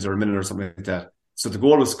 seconds or a minute or something like that. So the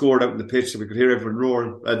goal was scored out in the pitch, so we could hear everyone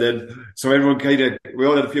roaring, and then so everyone we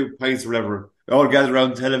all had a few pints or whatever. We all gathered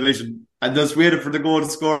around the television and just waited for the goal to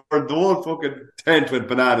score. The whole fucking tent went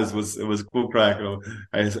bananas. It was good crack.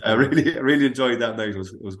 I really enjoyed that night. It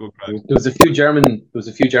was good crack. There was a few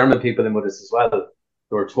German people in with us as well.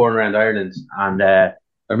 They were touring around Ireland, and I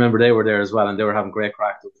remember they were there as well, and they were having great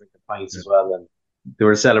crack. They were drinking pints as well, and they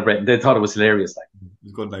were celebrating. They thought it was hilarious. Like, it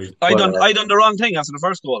was a good night. I done the wrong thing after the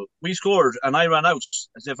first goal. We scored, and I ran out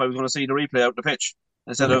as if I was going to see the replay out the pitch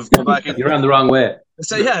instead of going back in. You ran the wrong way.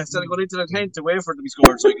 Instead of going into the tent to wait for it to be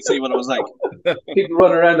scored so you could see what it was like. People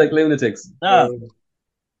running around like lunatics. Ah.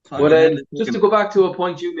 But just to go back to a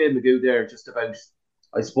point you made, Magoo, there, just about,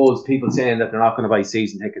 I suppose, people saying that they're not going to buy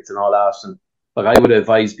season tickets and all that. And like, I would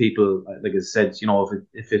advise people, like I said,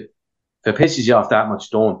 if it pisses you off that much,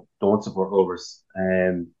 don't support Rovers.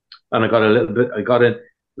 And I got a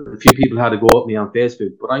few people had to go at me on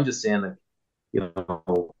Facebook, but I'm just saying, like,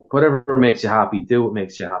 whatever makes you happy, do what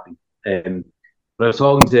makes you happy. But I was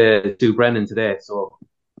talking to Sue Brennan today, so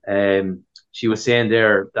she was saying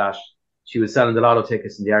there that she was selling the lotto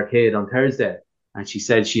tickets in the arcade on Thursday, and she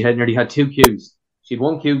said she had nearly had 2 queues. She had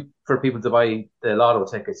one queue for people to buy the lotto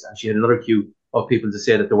tickets, and she had another queue of people to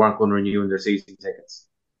say that they weren't going to renew their season tickets.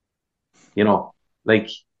 Like,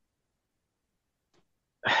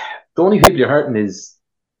 the only people you're hurting is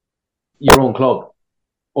your own club,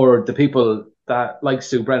 or the people that, like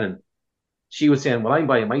Sue Brennan. She was saying, well, I'm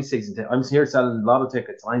buying my season ticket. I'm here selling a lot of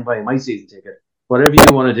tickets. I'm buying my season ticket. Whatever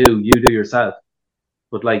you want to do, you do yourself.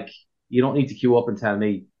 But, like, you don't need to queue up and tell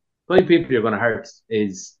me. The only people you're going to hurt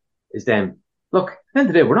is them. Look, at the end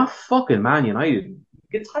of the day, we're not fucking Man United. You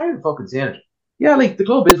get tired of fucking saying it. Yeah, like, the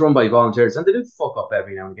club is run by volunteers, and they do fuck up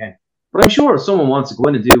every now and again. But I'm sure if someone wants to go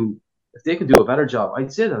in and if they can do a better job,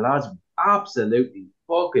 I'd say the lads are absolutely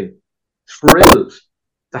fucking thrilled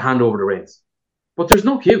to hand over the reins. But there's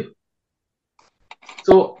no queue.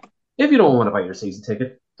 So, if you don't want to buy your season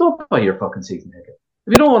ticket, don't buy your fucking season ticket.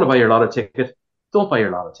 If you don't want to buy your lotto ticket, don't buy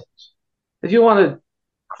your lotto tickets. If you want to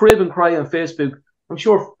crib and cry on Facebook, I'm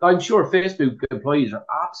sure Facebook employees are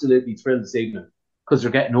absolutely thrilled this evening because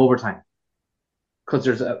they're getting overtime. Because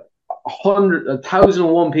there's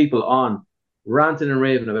 1,001 people on ranting and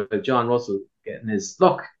raving about John Russell getting his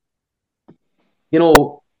look.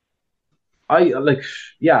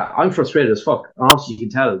 I'm frustrated as fuck. Honestly, you can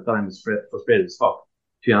tell that I'm frustrated as fuck,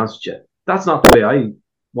 to be honest with you. That's not the way I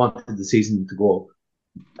wanted the season to go,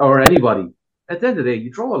 or anybody. At the end of the day,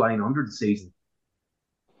 you draw a line under the season.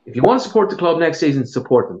 If you want to support the club next season,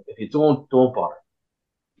 support them. If you don't bother.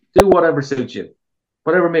 Do whatever suits you.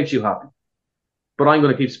 Whatever makes you happy. But I'm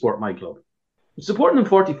going to keep supporting my club. I'm supporting them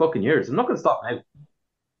 40 fucking years. I'm not going to stop now.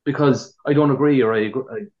 Because I don't agree or I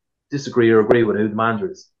disagree or agree with who the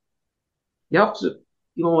manager is. It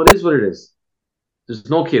is what it is. There's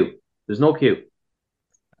no queue.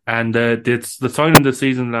 And it's the sign of the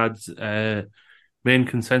season, lads. Main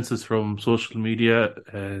consensus from social media.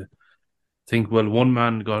 I think, one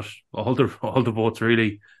man got all the votes,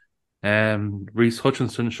 really. Reece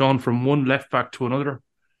Hutchinson, Sean, from one left back to another.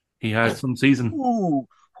 He had some season. Ooh,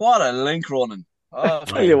 what a link running. Oh,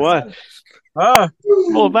 tell you what.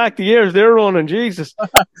 Roll back the years they're running, Jesus.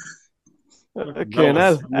 Okay,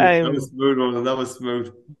 that was smooth, Ronan. That was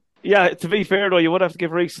smooth. Yeah, to be fair though, you would have to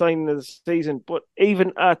give Reece signing of the season, but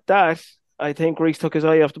even at that, I think Reece took his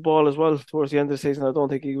eye off the ball as well towards the end of the season. I don't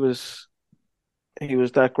think he was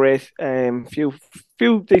that great. Few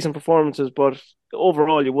decent performances, but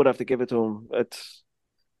overall, you would have to give it to him. But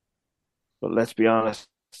let's be honest,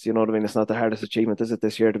 you know what I mean. It's not the hardest achievement, is it,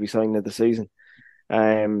 this year to be signing of the season?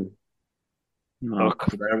 Look,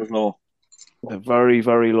 there was low. A very,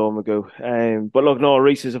 very low Magoo. But look, no,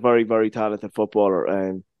 Reece is a very, very talented footballer,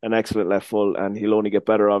 an excellent left full, and he'll only get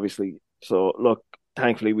better, obviously. So look,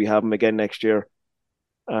 thankfully we have him again next year,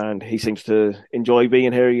 and he seems to enjoy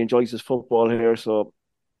being here. He enjoys his football here. So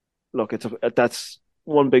look, that's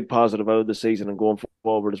one big positive out of the season, and going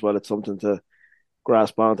forward as well, it's something to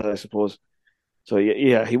grasp onto, I suppose. So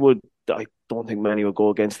yeah, he would. I don't think many would go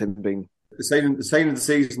against him being. The sign of the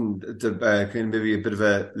season, kind of maybe a bit of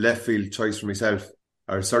a left field choice for myself,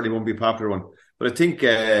 or certainly won't be a popular one. But I think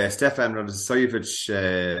Stefan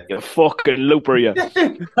Radosavljevic. You fucking looper, you. But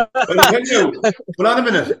I tell you, hold on a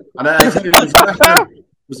minute. And I tell you,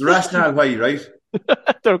 there's a rationale why, right?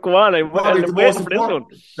 Go on, I'm Probably waiting for this one.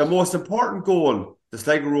 the most important goal the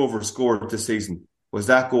Sligo Rovers scored this season was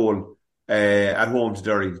that goal at home to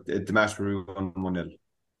Derry, the match where we won 1-0.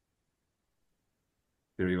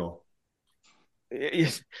 There you go.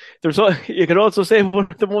 Yes, you can also say one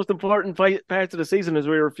of the most important parts of the season is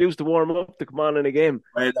we refused to warm up to come on in a game.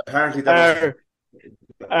 Well, apparently that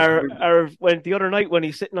when the other night when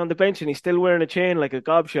he's sitting on the bench and he's still wearing a chain like a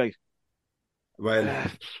gobshite. Well,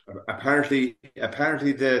 apparently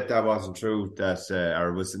that wasn't true. That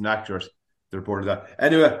or was inaccurate. The report of that.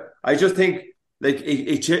 Anyway, I just think like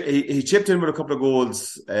he chipped in with a couple of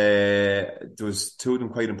goals. There was two of them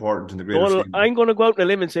quite important in the greater scheme. I'm going to go out on a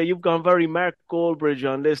lim and say you've gone very Mark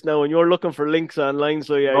Goldbridge on this now, and you're looking for links online.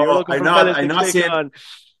 So yeah, you're looking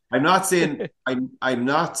I'm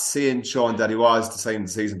not saying, Sean, that he was to sign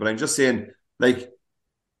the season, but I'm just saying, like,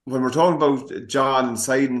 when we're talking about John and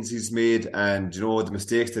signings he's made and, you know, the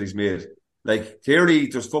mistakes that he's made, like, clearly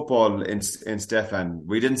there's football in Stefan.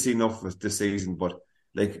 We didn't see enough of this season, but,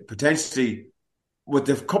 like, potentially, with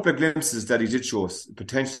the couple of glimpses that he did show us,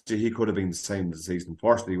 potentially he could have been signed this season.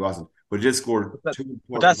 Fortunately, he wasn't. But he did score two.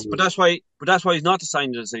 But that's why he's not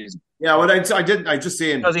signed this season. Yeah, well, I didn't. I'm just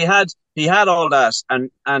saying because he had all that,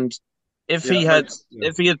 and if he had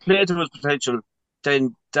played to his potential,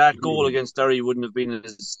 then that goal against Derry wouldn't have been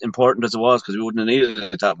as important as it was because we wouldn't have needed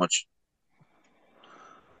it that much.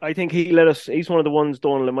 I think he let us. He's one of the ones,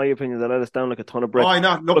 Donald, in my opinion, that let us down like a ton of bricks. Oh, I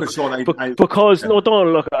not look at Sean. Because no,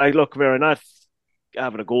 Donald, look, we're not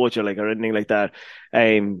having a go at you like or anything like that.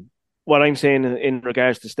 What I'm saying in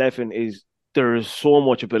regards to Stefan is there is so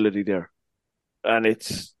much ability there, and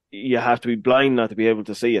you have to be blind not to be able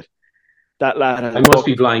to see it. That lad has must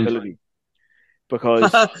be blind ability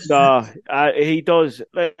because he does.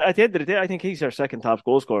 Like, at the end of the day, I think he's our second top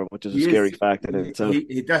goal scorer, which is a scary fact in itself. I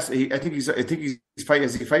think he's five.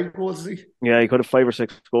 Has he 5 goals? Is he? Yeah, he could have 5 or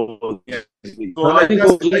 6 goals. Yeah. I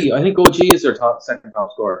think OG is their second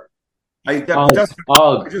top scorer. No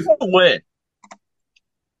way.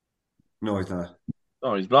 No, he's not.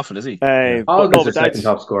 Oh, he's bluffing, is he? Is the second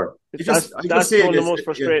top scorer. That's one of the most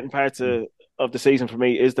frustrating parts of the season for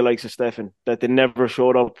me is the likes of Stefan, that they never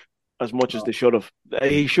showed up as much as they should have.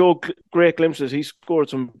 He showed great glimpses. He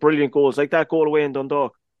scored some brilliant goals, like that goal away in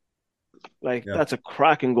Dundalk. That's a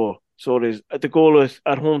cracking goal. So it is. The goal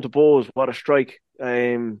at home to Bowes, what a strike.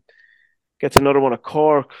 Gets another one at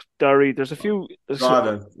Cork, Derry. There's a few.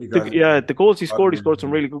 The goals he scored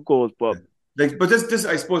some really good goals. But this,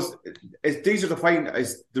 I suppose, these are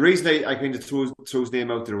the reason I kind of threw his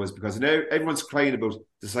name out there was because now everyone's crying about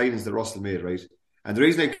the signings that Russell made, right? And the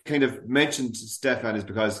reason I kind of mentioned Stefan is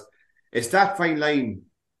because it's that fine line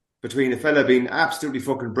between a fella being absolutely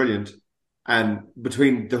fucking brilliant and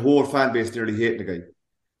between the whole fan base nearly hating the guy.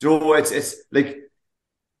 You know, it's like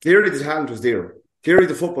clearly the talent was there. Clearly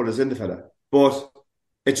the football is in the fella, but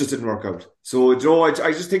it just didn't work out. So, Joe,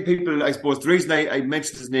 I just think people, I suppose, the reason I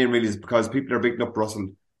mentioned his name really is because people are picking up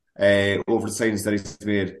Russell over the signings that he's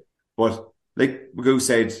made. But like Magoo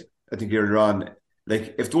said, I think earlier on,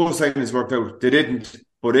 like if those signings worked out, they didn't.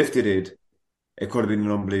 But if they did, it could have been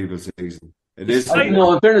an unbelievable season. It is.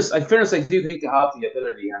 In fairness, I do think they have the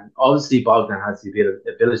ability, and obviously Bogdan has the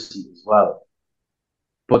ability as well.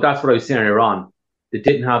 But that's what I was saying earlier on. They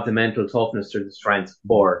didn't have the mental toughness or the strength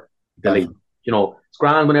for the league. You know, it's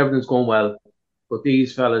grand when everything's going well, but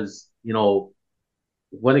these fellas, you know,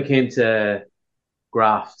 when it came to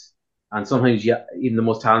graft, and sometimes even the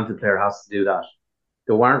most talented player has to do that,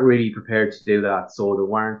 they weren't really prepared to do that, so they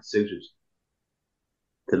weren't suited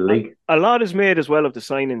to the league. A lot is made as well of the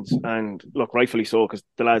signings, and look, rightfully so, because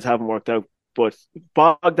the lads haven't worked out, but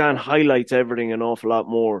Bogdan highlights everything an awful lot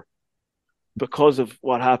more because of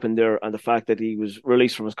what happened there and the fact that he was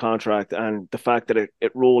released from his contract and the fact that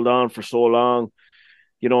it rolled on for so long.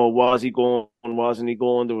 You know, was he going, wasn't he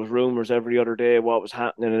going? There was rumours every other day what was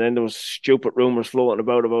happening, and then there was stupid rumours floating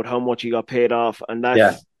about how much he got paid off, and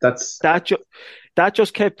that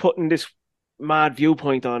just kept putting this mad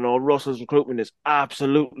viewpoint on Russell's recruitment is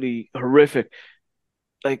absolutely horrific.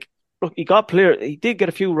 Like, look, he did get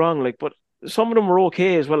a few wrong, but some of them were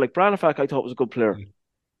okay as well. Like Branifak, I thought was a good player.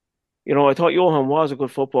 You know, I thought Johan was a good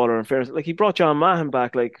footballer in fairness. Like, he brought John Mahon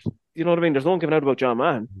back, you know what I mean? There's no one giving out about John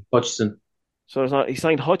Mahon. Hutchison. So he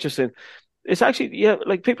signed Hutchison. It's actually,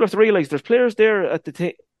 people have to realise there's players there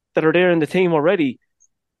that are there in the team already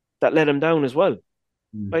that let him down as well.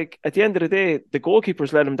 Like, at the end of the day, the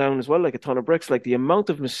goalkeepers let him down as well, like a ton of bricks. Like, the amount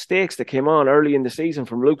of mistakes that came on early in the season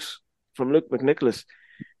from Luke McNicholas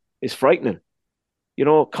is frightening.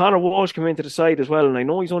 Connor Walsh came into the side as well, and I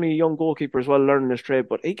know he's only a young goalkeeper as well, learning his trade,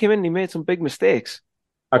 but he came in and he made some big mistakes.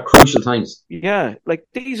 At crucial times. Yeah, like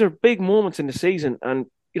these are big moments in the season, and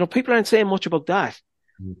people aren't saying much about that.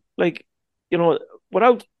 Like,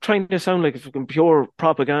 without trying to sound like fucking pure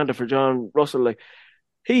propaganda for John Russell, like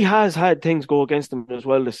he has had things go against him as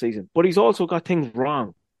well this season, but he's also got things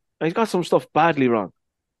wrong. And he's got some stuff badly wrong.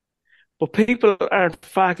 But people aren't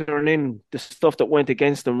factoring in the stuff that went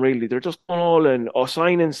against them, really. They're just going all in,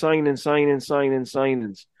 signings.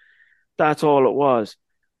 That's all it was.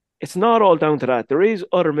 It's not all down to that. There is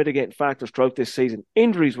other mitigating factors throughout this season.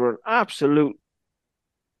 Injuries were an absolute,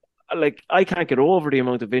 like, I can't get over the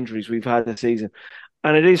amount of injuries we've had this season.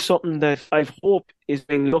 And it is something that I hope is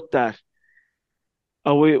being looked at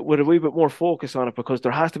with a wee bit more focus on it, because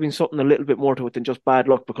there has to be something a little bit more to it than just bad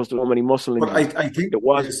luck because there's so many muscle injuries. But I think it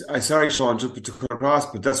was. Sorry, Sean, just to cut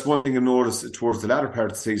across, but that's one thing I've noticed towards the latter part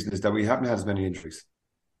of the season is that we haven't had as many injuries.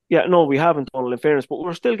 Yeah, no, we haven't, Donald, in fairness, but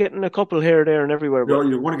we're still getting a couple here, there, and everywhere. No,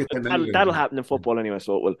 you want to get them anyway. That'll happen in football anyway,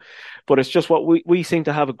 so it will. But it's just what we seem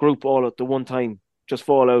to have a group all at the one time just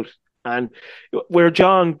fall out. And where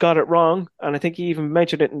John got it wrong, and I think he even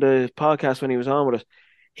mentioned it in the podcast when he was on with us,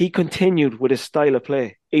 he continued with his style of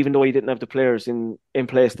play, even though he didn't have the players in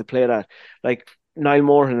place to play that. Like Niall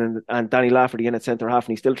Moran and Danny Lafferty in at centre half,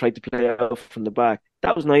 and he still tried to play out from the back.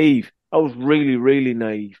 That was naive. That was really, really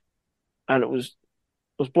naive. And it was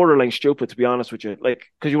borderline stupid, to be honest with you. Like,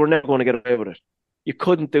 because you were never going to get away with it. You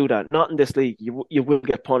couldn't do that. Not in this league. You will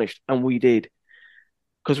get punished, and we did.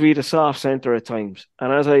 Because we had a soft centre at times.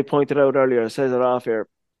 And as I pointed out earlier, I said it off here,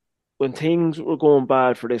 when things were going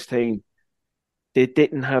bad for this team, they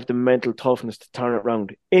didn't have the mental toughness to turn it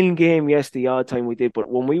around. In game, yes, the odd time we did, but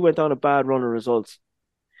when we went on a bad run of results,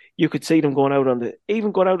 you could see them going out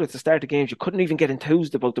even going out at the start of games, you couldn't even get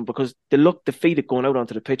enthused about them because they looked defeated going out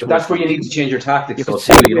onto the pitch. But that's where you need to change your tactics. You so could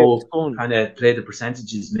see kind of play the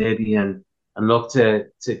percentages maybe and look to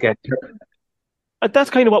get. And that's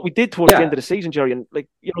kind of what we did towards the end of the season, Jerry. And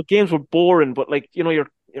games were boring, but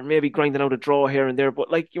you're maybe grinding out a draw here and there, but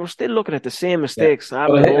you were still looking at the same mistakes. Yeah.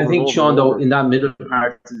 I think, Sean, though, in that middle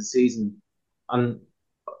part of the season, and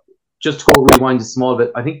just to go rewind a small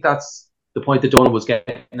bit, I think that's the point that Donald was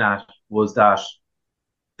getting at, was that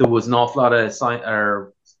there was an awful lot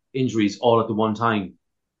of injuries all at the one time,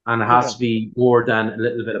 and it has to be more than a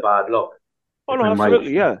little bit of bad luck. Oh no,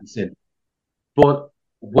 absolutely, yeah. But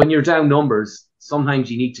when you're down numbers, sometimes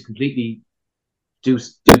you need to completely do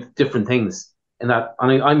different things. And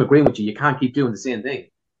I'm agreeing with you. You can't keep doing the same thing.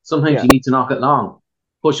 Sometimes you need to knock it long,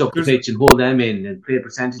 push up the pitch and hold them in and play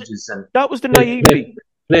percentages. And that was the naivety.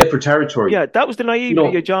 Play for territory. Yeah, that was the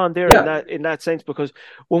naivety of John there in that sense, because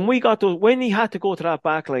when he had to go to that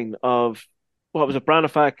backline of what was it,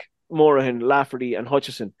 Branafak, Morahan, Lafferty, and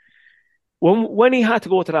Hutchison. When he had to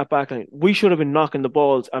go to that backline, we should have been knocking the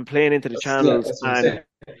balls and playing into the channels, and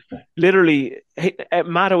literally,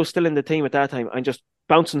 Mata was still in the team at that time and just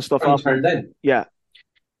bouncing stuff off. Yeah,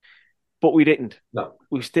 but we didn't. No,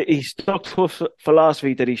 he stuck to a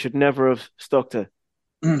philosophy that he should never have stuck to,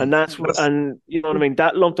 and and you know what I mean.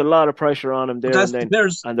 That lumped a lot of pressure on him there,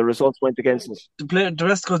 and the results went against us. The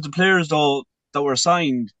rest, because the players though that were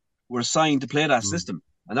signed to play that system,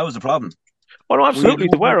 and that was the problem. Oh no, absolutely,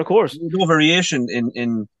 they were, of course. No variation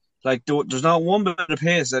in there's not one bit of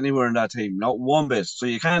pace anywhere in that team, not one bit. So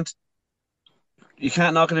you can't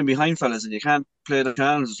knock it in behind fellas, and you can't play the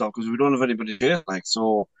channels and stuff because we don't have anybody to do it.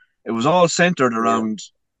 So it was all centered around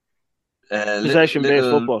possession-based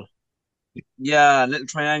football. Yeah, little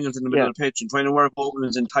triangles in the middle of the pitch and trying to work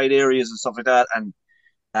openings in tight areas and stuff like that.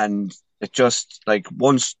 And it just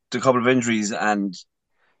once the couple of injuries and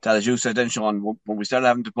that, as you said, then Sean, when we started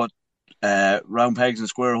having to put round pegs and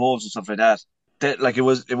square holes and stuff like that. It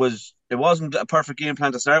wasn't a perfect game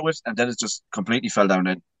plan to start with, and then it just completely fell down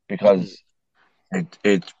then because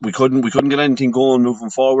we couldn't get anything going moving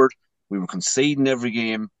forward. We were conceding every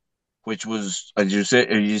game, which was, as you said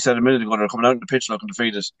a minute ago, they're coming out on the pitch looking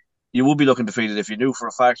defeated. You would be looking defeated if you knew for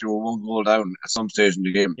a fact you were one goal down at some stage in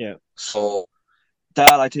the game. Yeah. So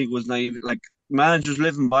that, I think, was naive. Managers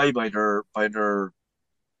living by their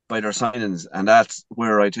signings, and that's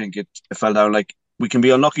where I think it fell down. We can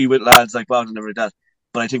be unlucky with lads like Bowden and everything like that,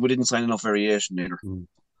 but I think we didn't sign enough variation either.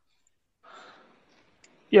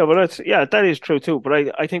 Yeah, well, that is true too.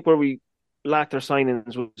 But I think where we lacked our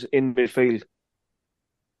signings was in midfield.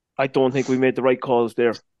 I don't think we made the right calls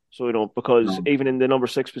there. So because even in the number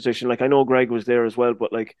 6 position, I know Greg was there as well,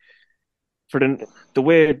 but for the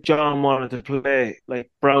way John wanted to play,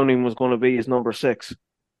 Browning was going to be his number 6.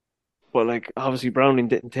 But obviously Browning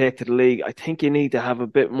didn't take to the league. I think you need to have a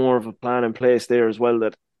bit more of a plan in place there as well,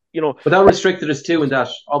 that But that restricted us too in that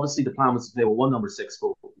obviously the plan was to play with one number 6,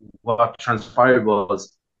 but what transpired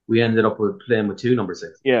was we ended up with playing with 2 number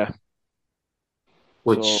 6. Yeah.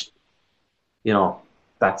 Which,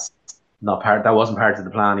 that's not part. That wasn't part of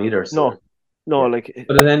the plan either. So. No.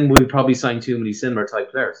 But then we probably signed too many similar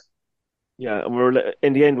type players. Yeah, and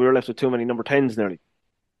in the end we were left with too many number 10s nearly.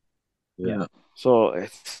 Yeah. So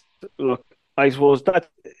look, I suppose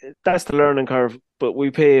that's the learning curve. But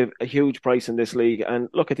we pay a huge price in this league, and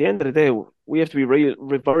look, at the end of the day, we have to be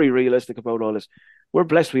very realistic about all this. We're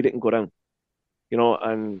blessed we didn't go down,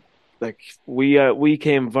 and like we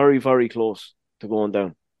came very, very close to going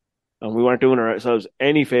down, and we weren't doing ourselves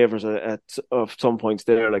any favors at some points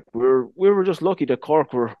there. Like we were just lucky that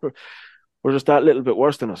Cork were just that little bit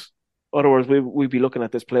worse than us. Otherwise, we'd be looking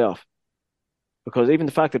at this playoff. Because even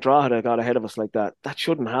the fact that Drogheda got ahead of us like that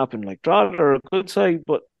shouldn't happen. Like Drogheda are a good side,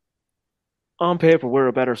 but on paper we're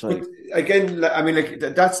a better side. But again, I mean, like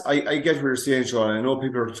that's I get what you're saying, Sean. I know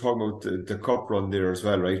people are talking about the cup run there as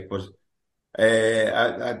well, right? But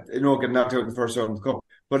getting knocked out in the first round of the cup.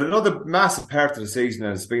 But another massive part of the season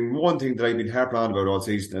has been one thing that I've been harping on about all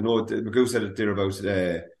season. I know Magoo said it there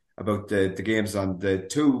about the games on the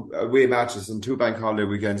 2 away matches and 2 bank holiday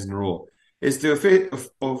weekends in a row. Is the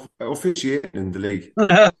officiating in the league.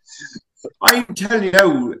 I'm telling you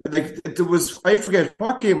now, like there was, I forget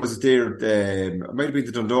what game was it there. It might have been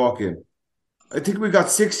the Dundalk game. I think we got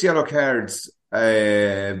 6 yellow cards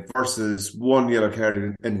versus 1 yellow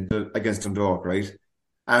card against Dundalk, right?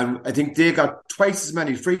 And I think they got twice as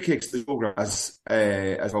many free kicks as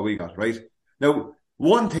what we got, right? Now,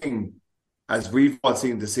 one thing, as we've all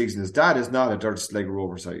seen this season, is that is not a dirty Sligo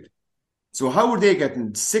Rovers side. So how are they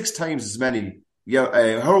getting 6 times as many?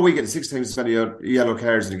 How are we getting 6 times as many yellow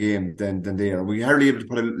cards in a game than they are? We hardly able to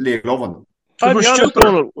put a lay glove on them. I'll be honest,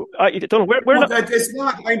 Donald. We're not. It's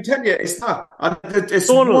not. I'm telling you, it's not. It's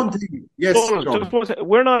Donald, one thing. Yes, Donald,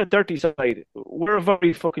 we're not a dirty side. We're a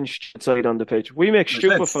very fucking shit side on the pitch. We make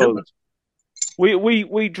stupid fouls. We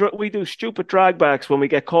do stupid dragbacks when we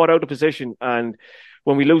get caught out of position and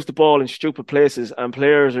when we lose the ball in stupid places and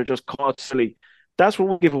players are just caught silly. That's when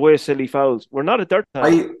we give away silly fouls. We're not a dirt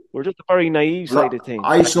side. We're just a very naive side of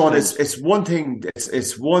things. Sean, it's one thing.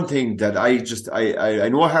 It's one thing that I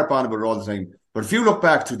know I harp on about it all the time. But if you look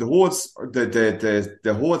back to the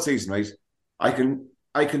whole season, right? I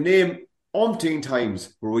can name umpteen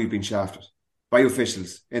times where we've been shafted by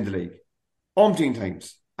officials in the league. Umpteen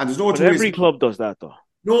times, and there's no. But every club does that, though.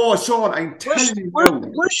 No, Sean, I'm telling you,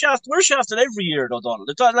 we're shafted every year, though, Donald.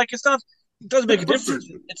 It's not. It doesn't make a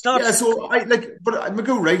difference. It's not. Yeah, so but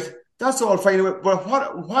Magoo, right? That's all fine. But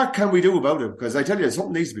what can we do about it? Because I tell you,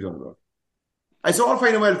 something needs to be done about it. It's all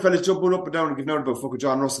fine and well, fellas jumping up and down and giving out about fucking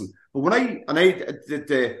John Russell. But when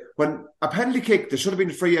a penalty kick that should have been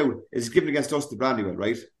a free out is given against us to Brandywell,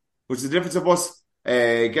 right? Which is the difference of us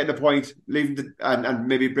getting a point, leaving and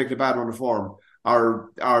maybe breaking a bad run of form,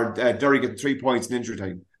 or Derry getting 3 points in injury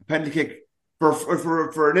time. A penalty kick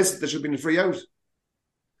for an incident that should have been a free out.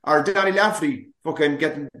 Or Danny Lafferty fucking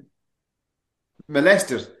getting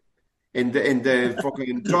molested in the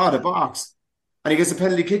fucking draw the box, and he gets a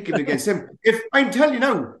penalty kick given against him. If I'm telling you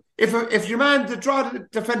now, if your man, the draw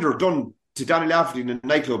defender, done to Danny Lafferty in a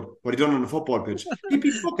nightclub what he done on a football pitch, he'd be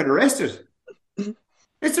fucking arrested.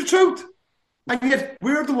 It's the truth, and yet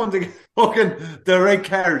we're the ones that get fucking the red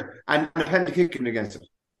card and a penalty kick given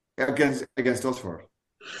against us for it.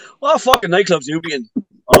 What fucking nightclubs you be in?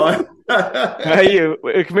 Hey,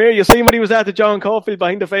 come here. You seen what he was at the John Caulfield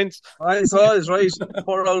behind the fence? I saw his right.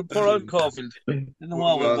 Poor old Caulfield. Didn't know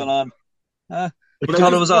what was going on. But you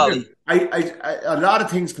thought it was Ollie. A lot of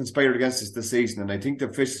things conspired against us this season, and I think the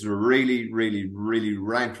officials were really, really, really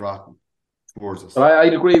rank rotten towards us. But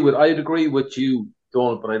I'd agree with you,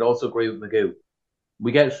 Donald, but I'd also agree with Magoo.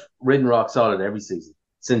 We get ridden rock solid every season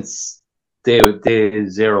since day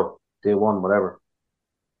 0, day 1, whatever.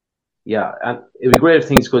 Yeah, and it'd be great if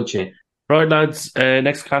things could change. Right, lads.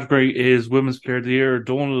 Next category is Women's Player of the Year.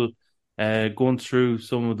 Donald, going through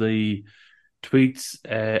some of the tweets.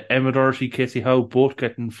 Emma Doherty, Casey Howe, both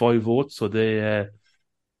getting 5 votes, so they're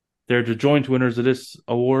the joint winners of this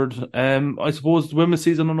award. I suppose the women's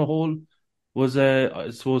season on the whole was, I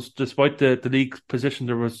suppose, despite the league position,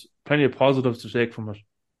 there was plenty of positives to take from it.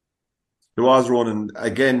 There was, Ronan.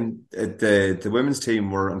 Again, the women's team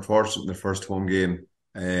were unfortunate in their first home game.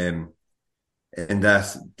 In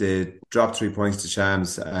that they dropped 3 points to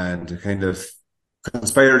Shams and kind of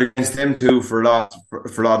conspired against them too for a lot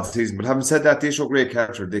of the season. But having said that, they show great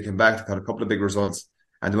character. They came back, they got a couple of big results,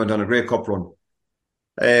 and they went on a great cup run,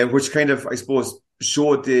 which kind of, I suppose,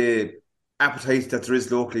 showed the appetite that there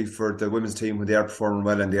is locally for the women's team when they are performing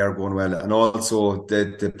well and they are going well, and also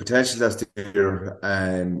the potential that's there.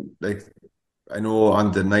 Like I know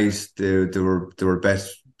on the night they were bet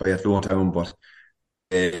by Athlone Town, but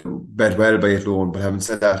bet well by Athlone. But having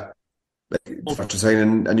said that, like after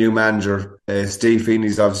signing a new manager, Steve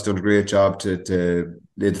Feeney's obviously done a great job to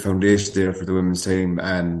lay the foundation there for the women's team,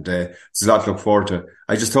 and there's a lot to look forward to.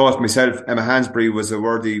 I just thought myself, Emma Hansbury was a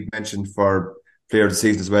worthy mention for player of the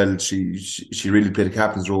season as well. She really played a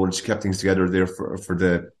captain's role, and she kept things together there for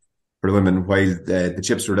the women while the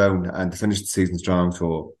chips were down, and to finish the season strong.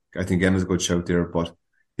 So I think Emma's a good shout there. But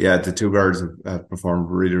yeah, the two girls have performed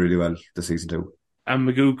really, really well this season too. And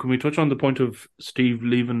Magoo, can we touch on the point of Steve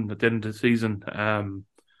leaving at the end of the season,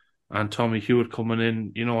 and Tommy Hewitt coming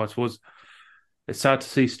in? You know, I suppose it's sad to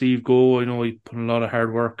see Steve go. I know he put in a lot of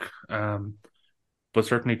hard work, but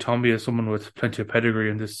certainly Tommy is someone with plenty of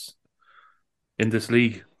pedigree in this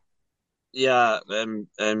league. Yeah,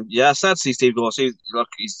 yeah, sad to see Steve go. See, look,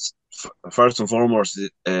 he's first and foremost,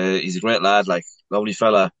 he's a great lad, like lovely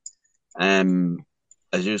fella.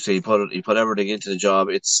 As you say, he put everything into the job.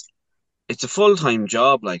 It's a full-time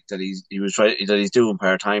job, like that he's doing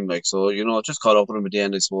part-time, like, so, you know, it just caught up with him at the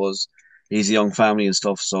end, I suppose. He's a young family and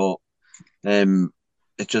stuff, so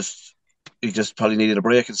he just probably needed a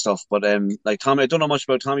break and stuff. But like Tommy, I don't know much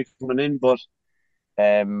about Tommy coming in, but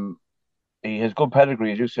he has good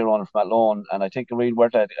pedigree, as you say, running from Athlone, and I think a real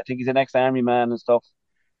worth it. I think he's an ex-army man and stuff,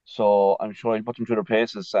 so I'm sure he'll put them through their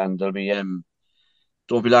paces, and they'll be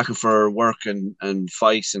don't be lacking for work and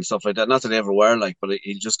fights and stuff like that. Not that they ever were, like, but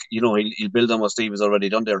he'll just, you know, he'll build on what Steve has already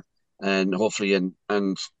done there, and hopefully and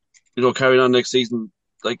you know, carrying on next season.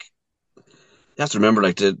 Like, you have to remember,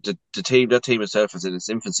 like, the team itself is in its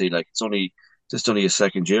infancy. Like, it's only his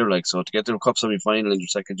second year, like, so to get to a cup semi final in your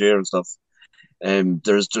second year and stuff,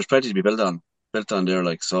 there's plenty to be built on there,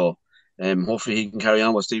 like, so. Hopefully he can carry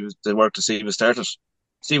on with the work that Steve has started.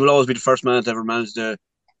 Steve will always be the first man to ever manage the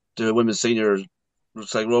women's senior.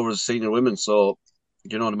 It's like Rovers senior women, so,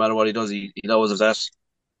 you know, no matter what he does, he always has that.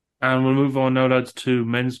 And we'll move on now, lads, to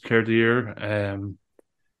men's player of the year.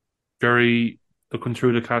 Very looking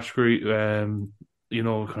through the category, you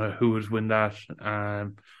know, kind of who would win that.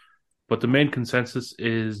 But the main consensus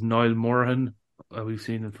is Niall Morahan. We've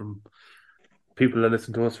seen it from people that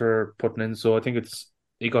listen to us are putting in. So I think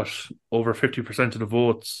he got over 50% of the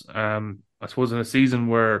votes. I suppose in a season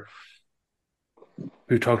where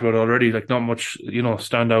we talked about already, like, not much, you know,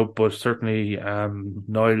 stand out, but certainly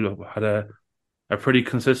Niall had a pretty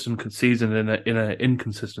consistent season in an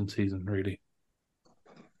inconsistent season, really.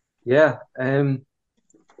 Yeah, and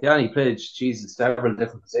he played several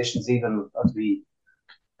different positions, even as we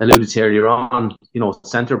alluded to earlier on, you know,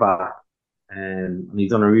 centre back, and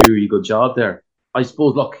he's done a really, really good job there. I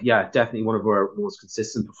suppose, look, yeah, definitely one of our most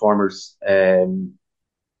consistent performers.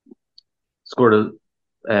 Scored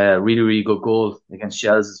a really, really good goal against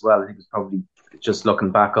Shells as well. I think it's probably, just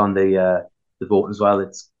looking back on the vote as well,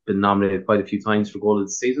 it's been nominated quite a few times for goal of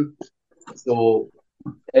the season. So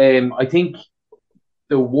I think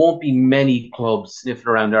there won't be many clubs sniffing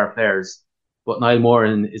around our players, but Niall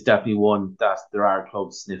Moran is definitely one that there are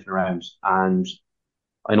clubs sniffing around. And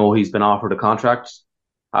I know he's been offered a contract,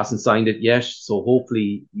 hasn't signed it yet, so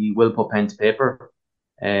hopefully he will put pen to paper,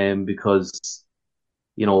 because,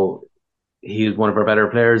 you know, he's one of our better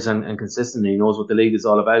players and consistent. He knows what the league is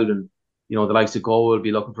all about, and, you know, the likes of Go will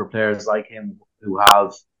be looking for players like him who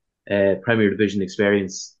have Premier Division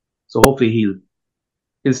experience. So hopefully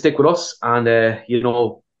he'll stick with us, and you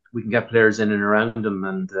know, we can get players in and around him,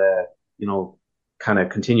 and you know, kind of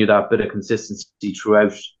continue that bit of consistency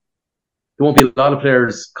throughout. There won't be a lot of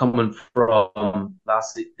players coming from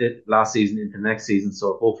last season into next season,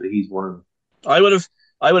 so hopefully he's one of them. I would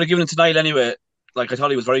have given it to Niall anyway. Like, I thought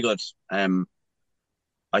he was very good.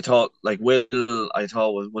 I thought, like, would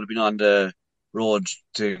have been on the road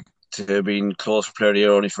to being close for player of the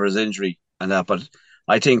year only for his injury and that. But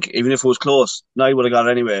I think even if it was close, Niall would have got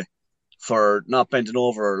it anyway for not bending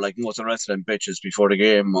over like most of the rest of them bitches before the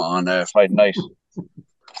game on Friday night.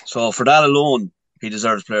 So for that alone, he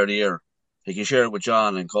deserves player of the year. He can share it with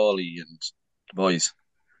John and Coley and the boys.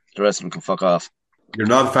 The rest of them can fuck off. You're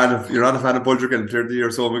not a fan of Bulger getting player of the year,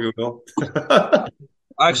 so no?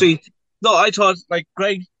 Actually, no. I thought, like,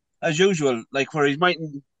 Greg, as usual, like, where he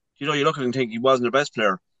mightn't, you know, you look at him and think he wasn't the best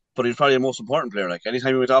player, but he's probably the most important player. Like,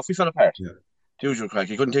 anytime he went off, we fell apart. Yeah. The usual crack.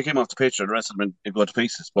 You couldn't take him off the pitch, or the rest of them would go to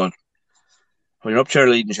pieces. But when you're up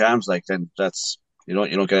cheerleading shams, like, then that's, you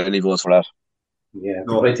don't get any votes for that. Yeah,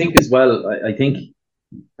 no. But I think as well, I think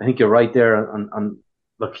you're right there. And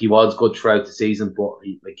look, he was good throughout the season, but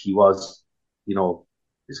he was, you know,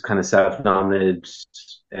 kind of self-nominated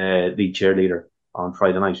league cheerleader on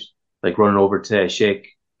Friday night, like running over to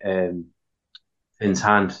shake Finn's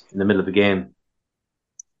hand in the middle of the game.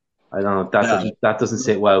 I don't know. That doesn't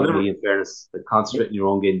sit well with me. In fairness, like concentrating your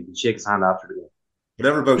own game, you can shake his hand after the game.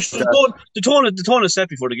 Whatever about the tone is set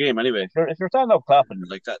before the game anyway. If you're standing up clapping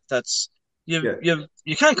like that, that's you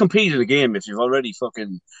can't compete in a game if you've already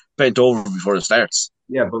fucking bent over before it starts.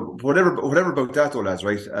 Yeah, but whatever about that though, lads,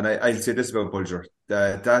 right? And I'll say this about Bulger.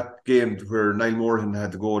 That game where Niall Moran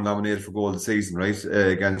had the goal nominated for goal of the season, right?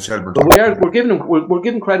 Against Shelburne. But we're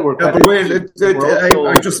giving credit where credit.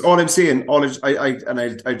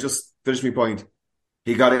 I just finish my point.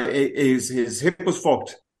 He got his hip was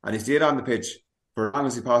fucked and he stayed on the pitch for as long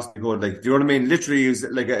as he possibly could. Like, do you know what I mean? Literally, he was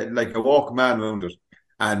like a walk man around it.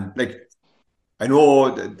 And like, I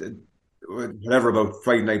know whatever about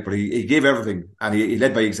Friday night, but he gave everything and he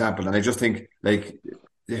led by example. And I just think like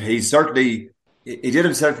he certainly he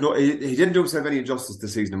didn't do himself any injustice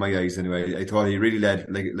this season in my eyes. Anyway, I thought he really led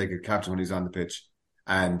like a captain when he was on the pitch.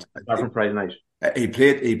 And from Friday night, he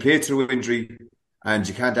played through injury, and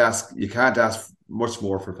you can't ask much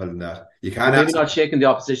more for a than that. You can't maybe not shaking the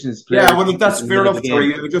opposition's player. Yeah, well, that's fair enough.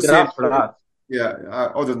 Sorry, just say for that. Yeah,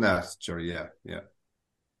 other than that, sorry, yeah.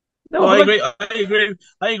 No, I agree.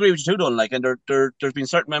 I agree with you too, Don. Like, and there's been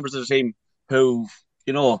certain members of the team who,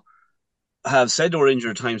 you know, have said they were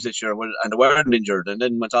injured times this year, and they weren't injured, and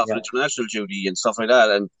then went off on international duty and stuff like that.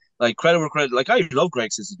 And like credit where credit, like I've loved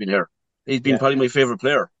Greg since he's been here. He's been probably my favorite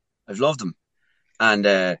player. I've loved him, and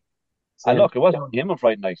look, it wasn't only him on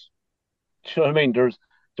Friday night. Do you know what I mean? There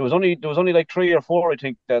was only like 3 or 4, I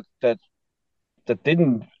think, that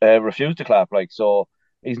didn't refuse to clap. Like, so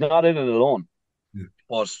he's not in it alone. Yeah.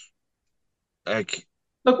 But like,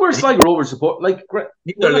 look, we're Sligo Rovers support. Like,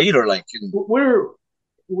 he's their leader. Like,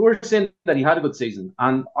 we're saying that he had a good season,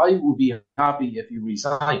 and I would be happy if he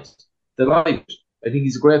resigned. Delighted. I think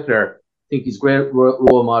he's a great player. I think he's a great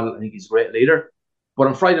role model. I think he's a great leader. But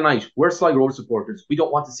on Friday night, we're Sligo Rovers supporters. We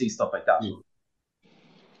don't want to see stuff like that. Yeah.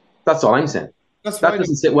 That's all I'm saying. That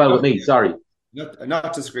doesn't sit well with me. Sorry.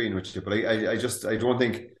 Not disagreeing with you, but I don't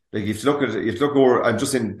think, like, if you look over, I'm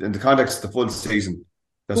just in the context of the full season.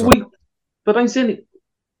 But I'm saying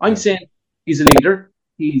he's a leader.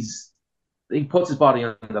 He puts his body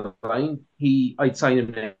on the line. I'd sign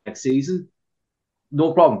him next season.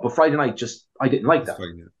 No problem. But Friday night, I didn't like that.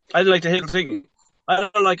 Fine, yeah. I didn't like the whole thing. I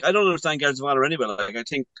don't understand Guards of Honor anyway. Like, I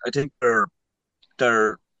think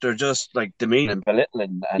they're just like demeaning and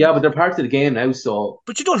belittling. Yeah, but they're part of the game now. So,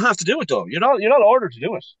 but you don't have to do it though. You're not ordered to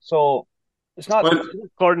do it. So it's not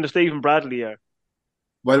according to Stephen Bradley. Yeah.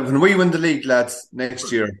 Well, when we win the league, lads,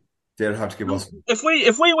 next year they'll have to give us one. If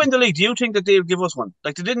we win the league, do you think that they'll give us one?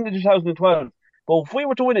 Like they didn't in 2012. But if we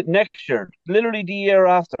were to win it next year, literally the year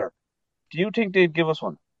after, do you think they'd give us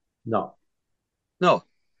one? No.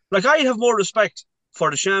 Like, I have more respect for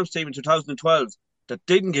the Shams team in 2012 that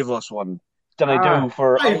didn't give us one than I do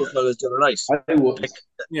for our fellas the other night. I would.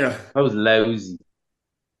 Yeah. I was lousy.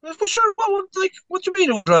 But sure, what do you mean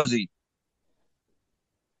it was lousy?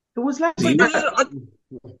 It was lousy. But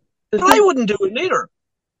I wouldn't do it neither.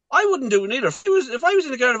 If I was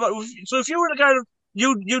in the Guard of Honor, so if you were in the Guard of,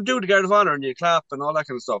 you'd do the Guard of Honor and you clap and all that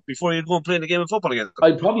kind of stuff before you'd go and play in the game of football against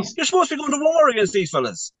them. You're supposed to be going to war against these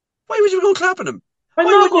fellas. Why would you be going clapping them? I'm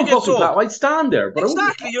not going to fucking clap. I'd stand there. But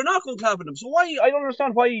exactly, you're not going clapping them. So why? I don't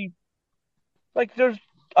understand why. Like,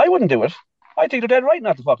 I wouldn't do it. I think they're dead right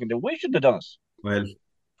not to fucking do it. We shouldn't have done it.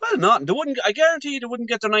 Well, not. They wouldn't. I guarantee they wouldn't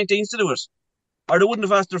get their 19s to do it, or they wouldn't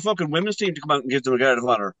have asked their fucking women's team to come out and give them a Guard of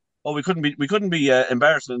Honor. Oh, we couldn't be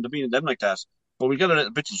embarrassing and beating them like that. But we got a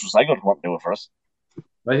little bitches recycled to want to do it for us.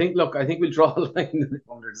 I think we'll draw a line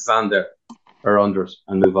under the sand there, or under it,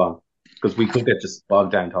 and move on, because we could get just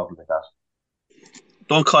bogged down talking like that.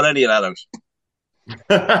 Don't cut any of that out.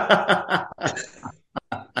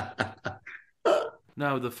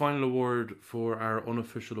 Now, the final award for our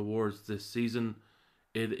unofficial awards this season,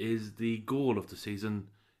 it is the goal of the season.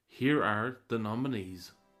 Here are the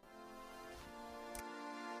nominees.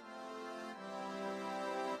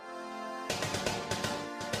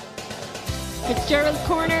 Fitzgerald's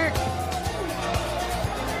corner.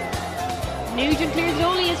 Nugent clears it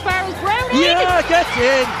only as far as Browning. Yeah, gets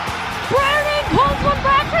in. Browning pulls one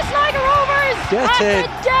back for Sligo Rovers. Gets in.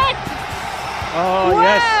 The death. Oh, wow.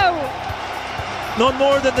 Yes. None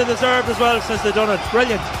more than they deserved as well since they've done it.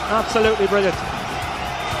 Brilliant. Absolutely brilliant.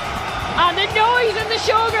 And the noise in the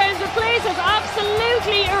showgrounds, the place has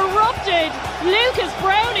absolutely erupted. Lucas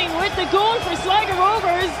Browning with the goal for Sligo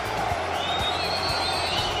Rovers.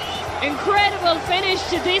 Incredible finish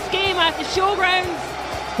to this game at the showgrounds.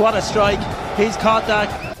 What a strike. He's caught that.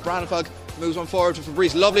 Branifog moves one forward to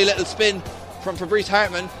Fabrice. Lovely little spin from Fabrice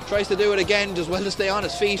Hartman. Tries to do it again, does well to stay on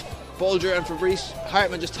his feet. Bulger and Fabrice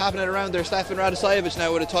Hartman just tapping it around there. Stefan Radosavljevic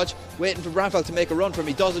now with a touch, waiting for Branfeld to make a run for him.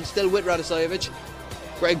 He doesn't, still with Radosavljevic.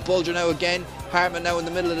 Greg Bulger now again. Hartman now in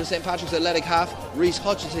the middle of the St. Patrick's Athletic half. Reece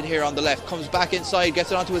Hutchinson here on the left. Comes back inside,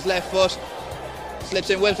 gets it onto his left foot.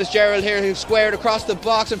 Slips in Will Fitzgerald here, who's squared across the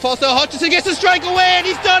box, and Foster Hutchinson gets the strike away, and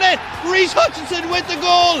he's done it! Reece Hutchinson with the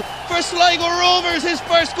goal for Sligo Rovers, his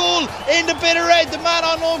first goal in the bitter red. The man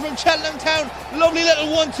on loan from Cheltenham Town. Lovely little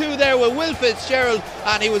 1-2 there with Will Fitzgerald,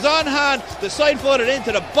 and he was on hand, the side footed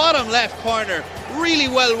into the bottom left corner. Really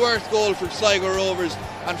well worth goal for Sligo Rovers.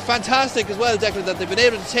 And fantastic as well, Declan, that they've been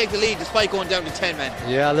able to take the lead despite going down to 10 men.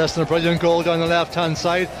 Yeah, listen, a brilliant goal down the left-hand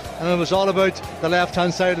side, and it was all about the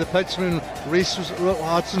left-hand side of the pitch. When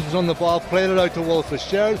Hutchinson was on the ball, played it out to Will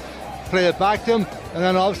Fitzgerald, played it back to him, and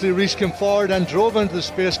then obviously Reece came forward and drove into the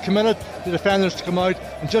space, committed the defenders to come out,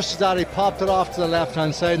 and just as that he popped it off to the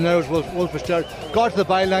left-hand side, and there was Will Fitzgerald, got to the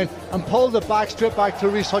byline and pulled it back, straight back to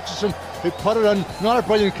Reece Hutchinson, who put it in, not a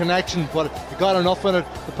brilliant connection, but he got enough in it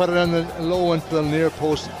to put it in the low into the near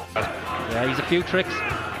post. Yeah, he's a few tricks.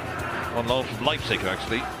 On loan from Leipzig,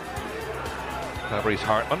 actually. Fabrice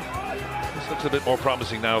Hartman. This looks a bit more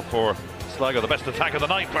promising now for Sligo. The best attack of the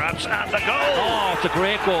night, perhaps, and the goal! Oh, it's a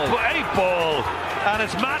great goal. Great ball! And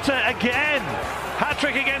it's Mata again.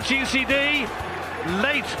 Hat-trick against UCD.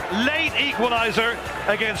 Late equaliser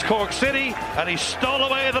against Cork City, and he stole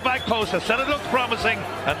away at the back post. I said it looked promising,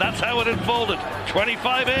 and that's how it unfolded.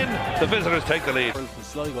 25 in, the visitors take the lead. From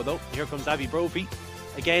Sligo though, here comes Avi Brophy.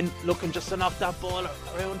 Again, looking just to knock that ball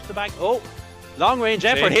around to the back. Oh, long range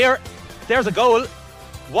effort here. There's a goal.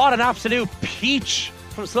 What an absolute peach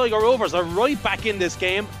from Sligo Rovers. Are right back in this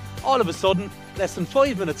game. All of a sudden, less than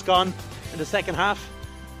 5 minutes gone in the second half,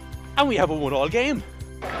 and we have a 1-1 game.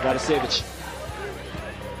 Radosavljevic.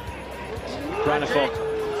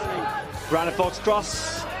 Branifog's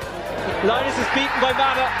cross. Linus is beaten by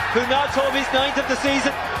Mata, who now told his 9th of the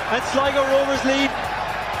season, and Sligo Rovers lead.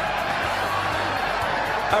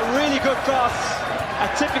 A really good cross, a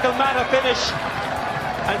typical Mata finish,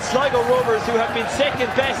 and Sligo Rovers, who have been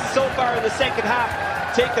second best so far in the second half,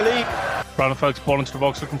 take the lead. Branifog's ball into the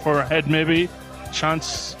box, looking for a head maybe,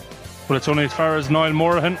 chance, but it's only as far as Niall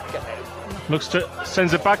Morahan.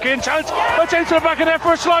 Sends it back in, chance, a chance to the back of there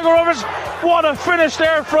for Sligo Rovers. What a finish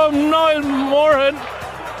there from Niall Morahan.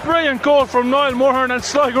 Brilliant goal from Niall Morahan, and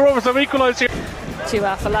Sligo Rovers have equalised here. To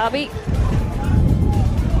Afalabi.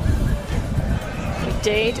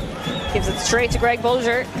 McDade gives it straight to Greg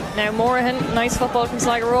Bulger. Now Morahan, nice football from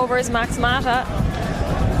Sligo Rovers. Max Mata.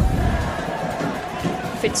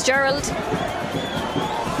 Fitzgerald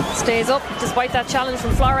stays up despite that challenge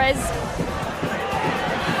from Flores.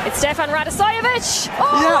 It's Stefan Radosavljevic.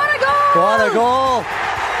 Oh, yeah. What a goal! What a goal!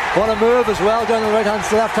 What a move as well down the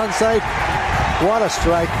left-hand side. What a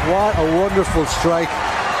strike! What a wonderful strike!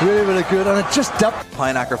 Really, really good, and it just dipped.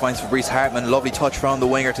 Pineacker finds Fabrice Hartman. Lovely touch from the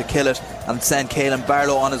winger to kill it and send Caelan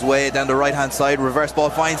Barlow on his way down the right-hand side. Reverse ball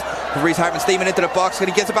finds Fabrice Hartman steaming into the box, and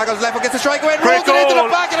he gets it back on his left foot, gets the strike away, and rolls it into the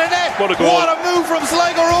back of the net. What a goal! What a move from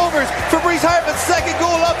Sligo Rovers. Fabrice Hartman's second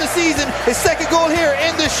goal of the season, his second goal here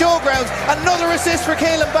in the showgrounds. Another assist for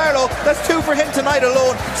Caelan Barlow. That's 2 for him tonight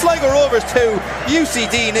alone. Sligo Rovers 2,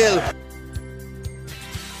 UCD 0.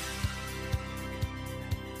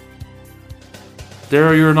 There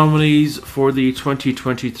are your nominees for the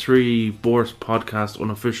 2023 Borst Podcast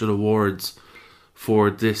Unofficial Awards for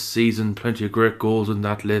this season. Plenty of great goals in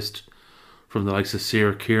that list from the likes of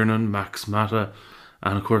Ciara Kiernan, Max Mata,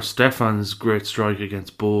 and of course Stefan's great strike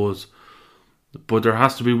against Bohs. But there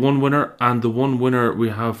has to be one winner, and the one winner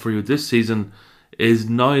we have for you this season is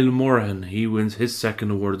Niall Morahan. He wins his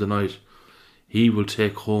second award of the night. He will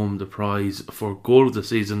take home the prize for goal of the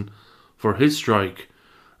season for his strike.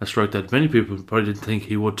 A strike that many people probably didn't think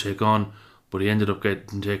he would take on, but he ended up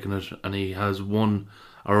taking it, and he has won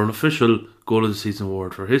our unofficial Goal of the Season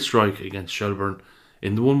award for his strike against Shelbourne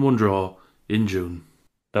in the 1-1 draw in June.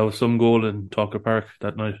 That was some goal in Talker Park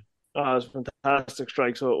that night. Oh, it was a fantastic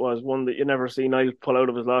strike, so it was one that you never see Niall pull out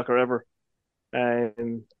of his locker ever.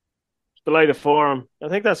 Delighted for him. I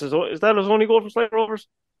think is that his only goal for Sligo Rovers?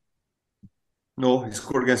 No, he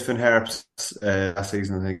scored against Finn Harps last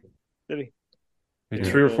season, I think. Did he? Yeah.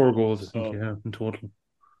 3 or 4 goals, I think, in total.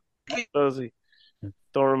 Does he? Yeah.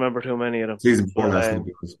 Don't remember too many of them. Season 4 last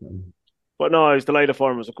week. But no, I was delighted for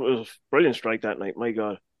him. It was a brilliant strike that night. My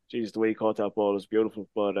God. Jeez, the way he caught that ball was beautiful.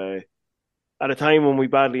 But at a time when we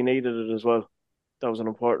badly needed it as well, that was an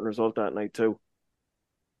important result that night too.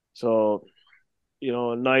 So,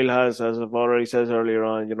 Niall has, as I've already said earlier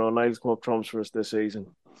on, Niall's come up trumps for us this season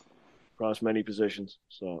across many positions.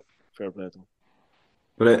 So, fair play to him.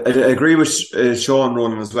 But I agree with Sean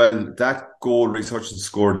Ronan as well. That goal Reece Hutchinson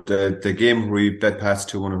scored, the game where we bet past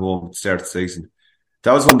 2-1 at home at the start of the season,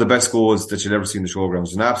 that was one of the best goals that you'll ever see in the showground. It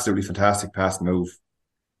was an absolutely fantastic pass and move.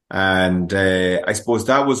 And I suppose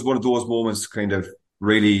that was one of those moments kind of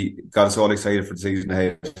really got us all excited for the season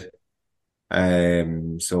ahead.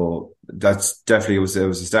 So that's definitely, it was a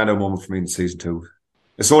standout moment for me in season 2.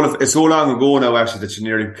 It's so long ago now, actually, that you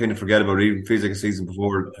nearly kind of forget about it. It even feels like a season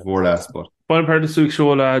before last. But final part of this week's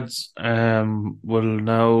show, lads, will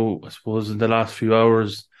now, I suppose, in the last few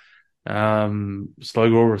hours,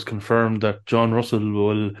 Sligo Rovers confirmed that John Russell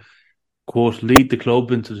will, quote, lead the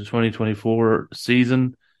club into the 2024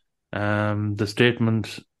 season. The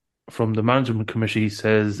statement from the management committee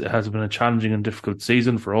says it has been a challenging and difficult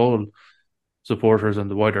season for all supporters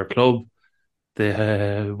and the wider club.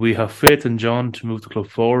 We have faith in John to move the club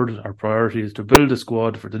forward. Our priority is to build a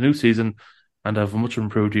squad for the new season and have a much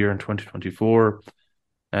improved year in 2024.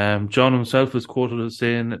 John himself is quoted as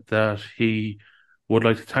saying that he would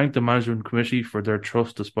like to thank the management committee for their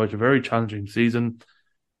trust despite a very challenging season.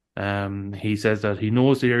 He says that he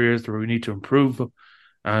knows the areas where we need to improve,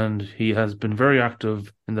 and he has been very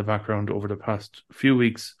active in the background over the past few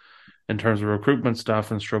weeks in terms of recruitment, staff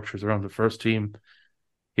and structures around the first team.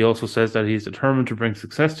 He also says that he's determined to bring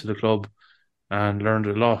success to the club and learned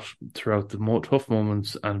a lot throughout the tough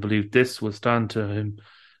moments and believe this will stand to him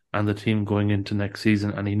and the team going into next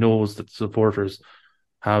season. And he knows that the supporters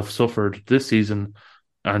have suffered this season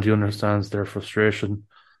and he understands their frustration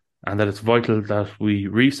and that it's vital that we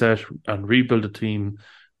reset and rebuild a team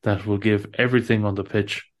that will give everything on the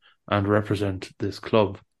pitch and represent this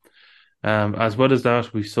club. As well as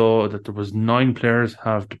that, we saw that there was 9 players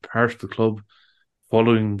have departed the club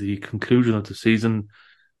following the conclusion of the season.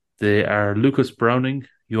 They are Lucas Browning,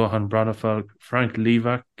 Johan Brannefalk, Frank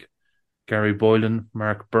Levac, Gary Boylan,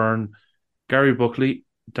 Mark Byrne, Gary Buckley,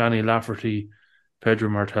 Danny Lafferty, Pedro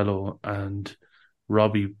Martello and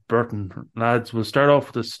Robbie Burton. Lads, we'll start off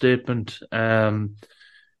with a statement.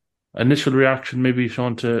 Initial reaction, maybe,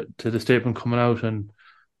 Sean, to the statement coming out and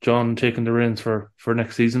John taking the reins for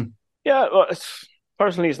next season. Yeah, well,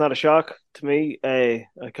 personally, it's not a shock to me. I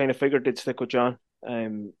kind of figured they'd stick with John.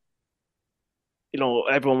 Everyone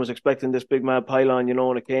was expecting this big mad pylon,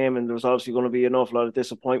 when it came, and there was obviously going to be an awful lot of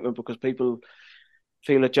disappointment because people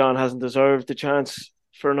feel that John hasn't deserved the chance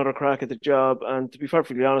for another crack at the job. And to be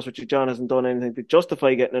perfectly honest with you, John hasn't done anything to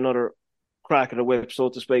justify getting another crack at a whip, so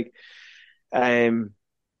to speak. But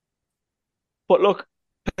look,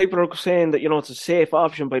 people are saying that, it's a safe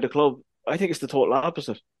option by the club. I think it's the total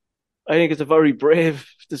opposite. I think it's a very brave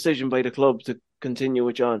decision by the club to continue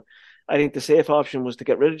with John. I think the safe option was to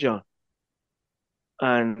get rid of John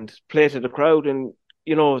and play to the crowd. And,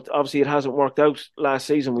 obviously it hasn't worked out last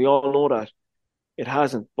season. We all know that. It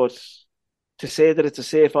hasn't. But to say that it's a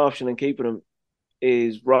safe option and keeping him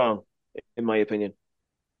is wrong, in my opinion.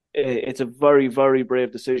 It's a very, very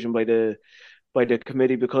brave decision by the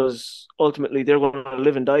committee because ultimately they're going to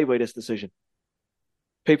live and die by this decision.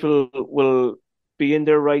 People will be in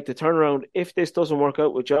their right to turn around if this doesn't work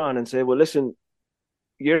out with John and say, well, listen,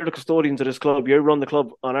 you're the custodians of this club, you run the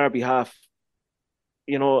club on our behalf,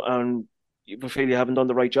 and we feel you haven't done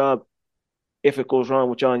the right job. If it goes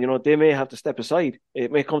wrong with John, they may have to step aside.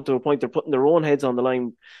 It may come to a point they're putting their own heads on the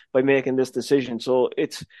line by making this decision. So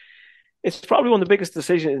it's probably one of the biggest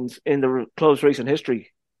decisions in the club's recent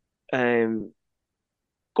history. Going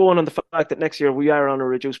on the fact that next year we are on a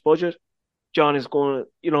reduced budget, John is going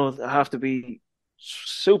to, have to be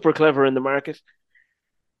super clever in the market.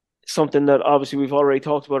 Something that obviously we've already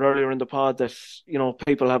talked about earlier in the pod that,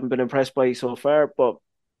 people haven't been impressed by so far. But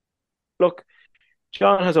look,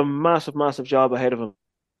 John has a massive, massive job ahead of him.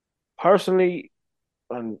 Personally,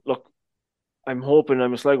 and look, I'm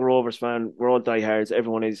a Sligo Rovers fan. We're all diehards.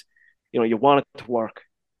 Everyone is, you want it to work.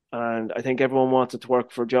 And I think everyone wants it to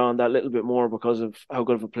work for John that little bit more because of how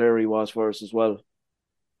good of a player he was for us as well.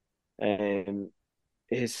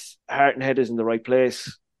 His heart and head is in the right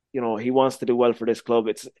place. He wants to do well for this club.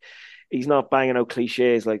 He's not banging out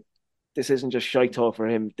cliches. Like, this isn't just shite talk for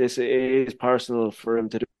him. This is personal for him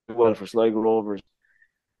to do well for Sligo Rovers.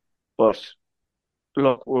 But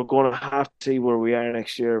look, we're going to have to see where we are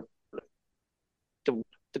next year.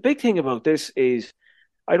 The big thing about this is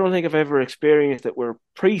I don't think I've ever experienced it where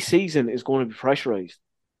pre-season is going to be pressurised.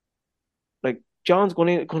 Like, John's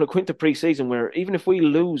going to go into pre-season where even if we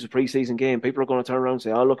lose a pre-season game, people are going to turn around and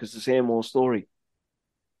say, oh, look, it's the same old story.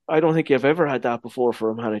 I don't think you've ever had that before for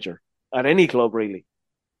a manager at any club, really.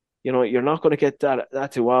 You're not going to get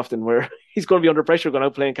that too often where he's going to be under pressure going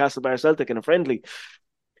out playing Castlebar Celtic in a friendly.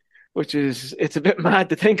 which is it's a bit mad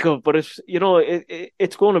to think of, but it's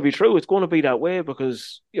going to be true. It's going to be that way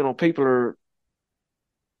because people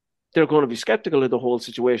they're going to be skeptical of the whole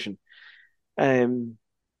situation.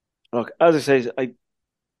 Look, as I say, I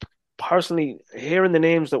personally hearing the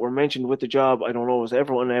names that were mentioned with the job, I don't know was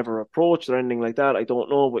everyone ever approached or anything like that. I don't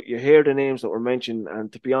know, but you hear the names that were mentioned,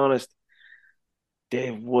 and to be honest, they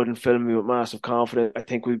wouldn't fill me with massive confidence. I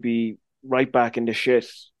think we'd be right back in the shit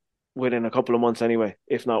within a couple of months anyway,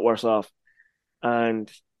 if not worse off. And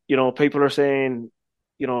people are saying,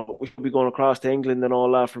 we should be going across to England and all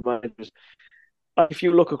that for managers. If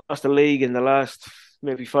you look across the league in the last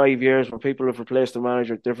maybe 5 years where people have replaced the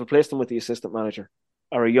manager, they've replaced them with the assistant manager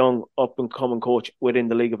or a young up and coming coach within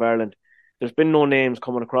the League of Ireland. There's been no names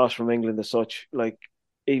coming across from England as such. Like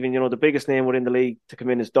even the biggest name within the league to come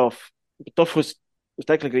in is Duff. But Duff was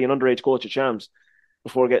technically an underage coach at Shams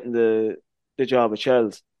before getting the job at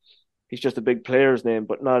Shells. He's just a big player's name,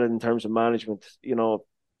 but not in terms of management.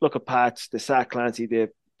 Look at Pats, they sack Clancy,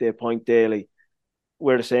 they appoint Daly.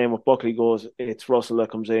 We're the same with Buckley goes, it's Russell that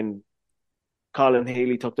comes in. Colin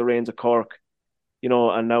Healy took the reins of Cork,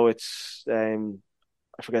 and now it's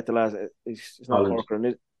I forget the last. He's not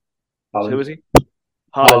Corcoran. Who is he?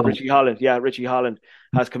 Holland. Richie Holland. Yeah, Richie Holland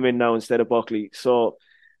has come in now instead of Buckley. So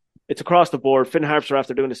it's across the board. Finn Harps are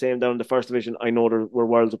after doing the same down in the first division. I know we're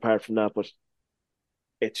worlds apart from that, but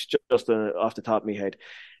it's just off the top of my head.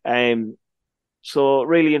 So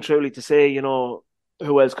really and truly to say, who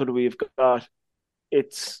else could we have got?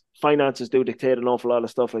 It's finances do dictate an awful lot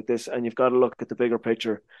of stuff like this, and you've got to look at the bigger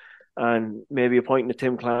picture. And maybe appointing a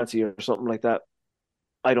Tim Clancy or something like that,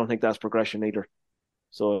 I don't think that's progression either.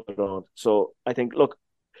 So I think, look,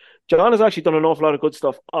 John has actually done an awful lot of good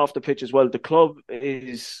stuff off the pitch as well. The club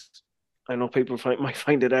is, I know people might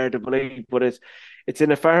find it hard to believe, but it's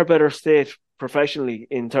in a far better state professionally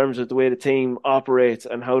in terms of the way the team operates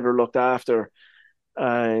and how they're looked after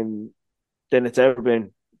than it's ever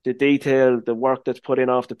been. The detail, the work that's put in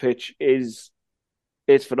off the pitch it's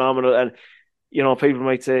phenomenal. And, people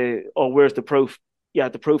might say, oh, where's the proof? Yeah,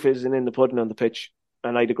 the proof isn't in the pudding on the pitch.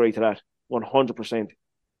 And I'd agree to that 100%.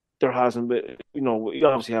 There hasn't been, we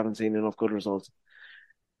obviously haven't seen enough good results.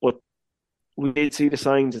 But we did see the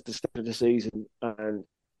signs at the start of the season. And,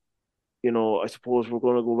 I suppose we're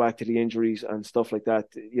going to go back to the injuries and stuff like that,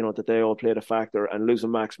 that they all played a factor. And losing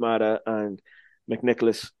Max Mata and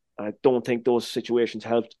McNicholas, I don't think those situations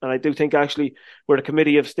helped. And I do think actually where the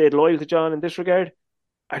committee have stayed loyal to John in this regard,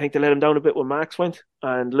 I think they let him down a bit when Max went.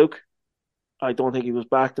 And Luke, I don't think he was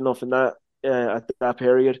backed enough in that at that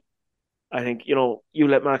period. I think, you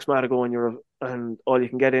let Max Mata go and all you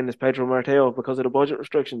can get in is Pedro Marteo because of the budget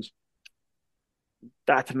restrictions.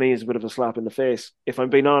 That to me is a bit of a slap in the face, if I'm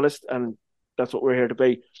being honest, and that's what we're here to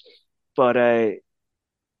be. But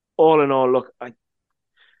all in all, look,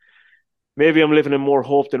 maybe I'm living in more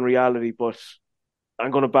hope than reality, but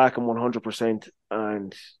I'm going to back him 100%.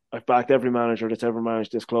 And I've backed every manager that's ever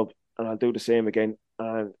managed this club, and I'll do the same again.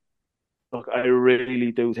 And look, I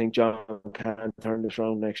really do think John can turn this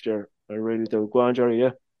around next year. I really do. Go on, Jerry,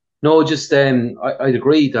 yeah? No, just I'd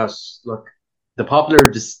agree that, look,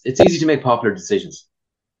 it's easy to make popular decisions.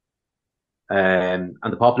 And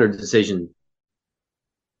the popular decision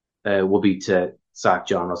would be to sack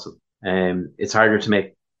John Russell. It's harder to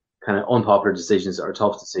make kind of unpopular decisions or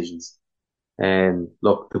tough decisions.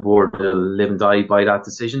 Look, the board will live and die by that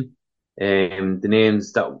decision. The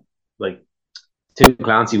names that, like, Tim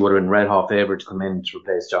Clancy would have been red hot favourite to come in to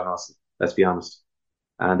replace John Russell, let's be honest.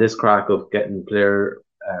 And this crack of getting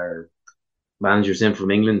managers in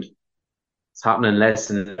from England, it's happening less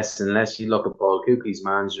and less and less. You look at Paul Cookie's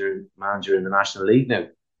manager in the National League now,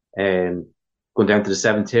 going down to the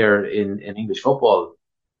 7th tier in English football.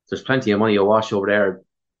 There's plenty of money awash over there.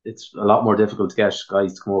 It's a lot more difficult to get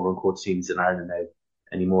guys to come over and coach teams in Ireland now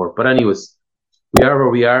anymore. But anyways, we are where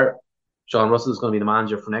we are. John Russell is going to be the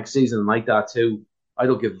manager for next season, and like that too. I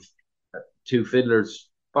don't give two fiddlers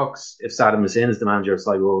fucks if Saddam Hussein is the manager of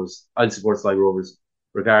Sligo Rovers. I'll support Sligo Rovers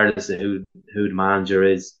regardless of who the manager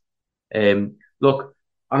is. Look,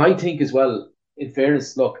 and I think as well, in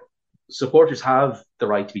fairness, look, supporters have the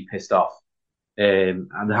right to be pissed off, and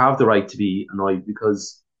they have the right to be annoyed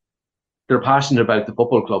because they're passionate about the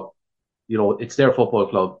football club. It's their football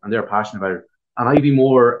club and they're passionate about it. And I'd be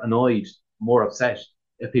more annoyed, more upset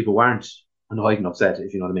if people weren't annoyed and upset,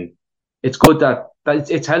 if you know what I mean. It's good that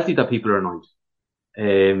it's healthy that people are annoyed.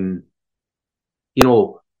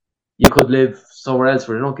 You could live somewhere else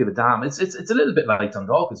where you don't give a damn. It's a little bit like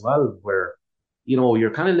Dundalk as well, where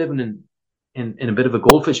you're kind of living in a bit of a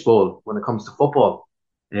goldfish bowl when it comes to football.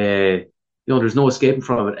 There's no escaping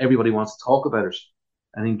from it. Everybody wants to talk about it.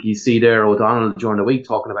 I think you see there O'Donnell during the week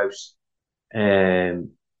talking about,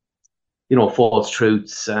 false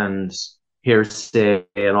truths and hearsay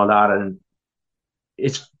and all that. And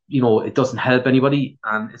it's, it doesn't help anybody.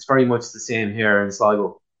 And it's very much the same here in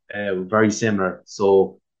Sligo. Very similar.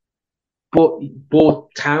 So, but both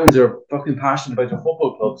towns are fucking passionate about their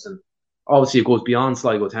football clubs, and obviously it goes beyond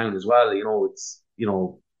Sligo town as well. It's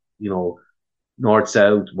north,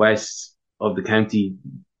 south, west of the county.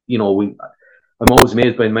 I'm always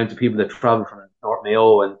amazed by the amount of people that travel from North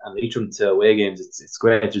Mayo and Leitrim to away games. It's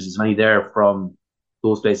great. There's as many there from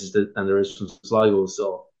those places than there is from Sligo.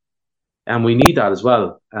 So, and we need that as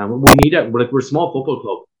well. We need it. We're a small football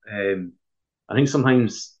club. I think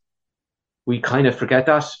sometimes we kind of forget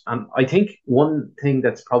that. And I think one thing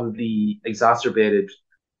that's kind of exacerbated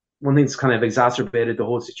the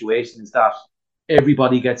whole situation is that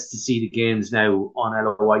everybody gets to see the games now on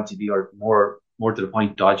LOI TV, or more to the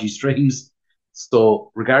point, dodgy streams.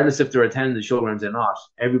 So regardless if they're attending the showgrounds or not,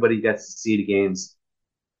 everybody gets to see the games,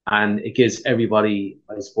 and it gives everybody,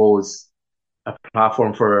 I suppose, a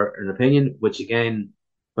platform for an opinion, which again,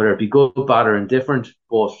 whether it be good, bad, or indifferent,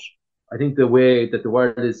 but I think the way that the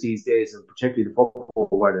world is these days, and particularly the football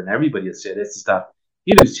world, and everybody has said this, is that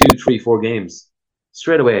you lose 2, 3, 4 games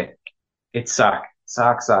straight away, it's sack.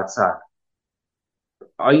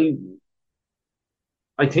 I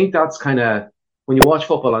think that's kind of, when you watch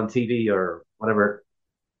football on TV or whatever,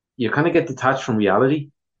 you kind of get detached from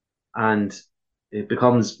reality, and it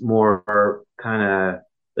becomes more kind of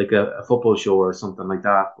like a football show or something like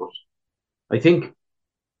that. But I think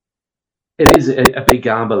it is a big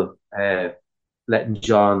gamble, getting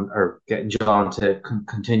John to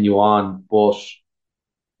continue on. But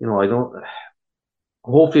I don't.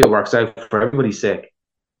 Hopefully, it works out for everybody's sake.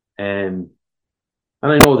 And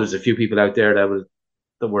I know there's a few people out there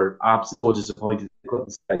that were absolutely disappointed.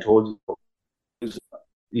 I told you,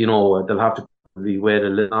 they'll have to probably wait a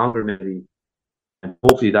little longer, maybe. And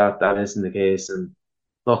hopefully that isn't the case. And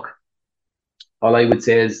look, all I would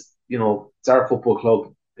say is, it's our football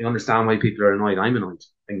club. I understand why people are annoyed. I'm annoyed.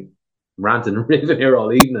 I'm ranting and raving here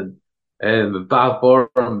all evening. Bad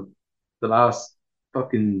form the last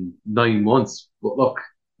fucking 9 months. But look,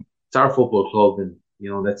 it's our football club, and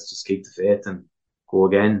let's just keep the faith and go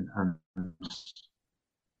again. And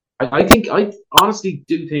I honestly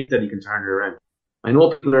do think that he can turn it around. I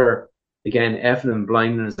know people are, again, effing and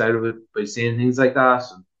blinding us out of it by saying things like that.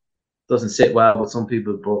 And it doesn't sit well with some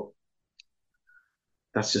people, but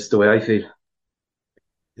that's just the way I feel.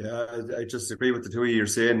 Yeah, I just agree with the two of you are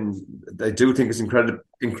saying. I do think it's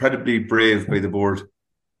incredibly brave by the board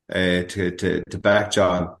to back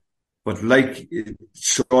John. But like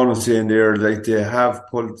Sean was saying there, like, they have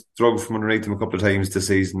pulled drug from underneath them a couple of times this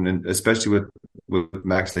season, and especially with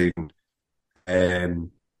Max leaving.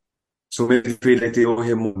 So maybe they feel like they owe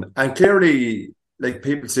him one. And clearly, like,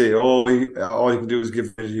 people say, all he can do is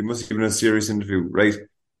he must have given a serious interview, right?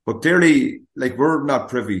 But clearly, like, we're not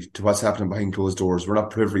privy to what's happening behind closed doors. We're not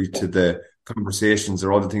privy to the conversations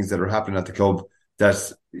or all the things that are happening at the club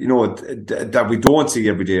that, that we don't see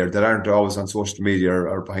every day, or that aren't always on social media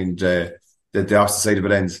or behind the opposite side of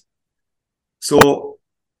it ends. So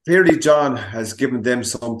clearly John has given them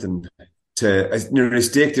something to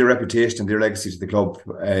stake their reputation and their legacy to the club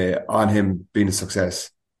on him being a success.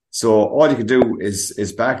 So all you can do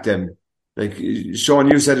is back them. Like Sean,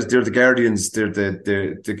 you said it, they're the guardians, they're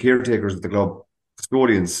the caretakers of the club.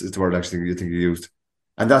 Custodians is the word actually you think you used.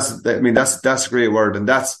 And that's a great word. And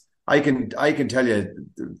that's, I can tell you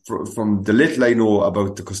from the little I know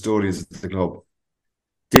about the custodians of the club,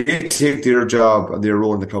 they take their job and their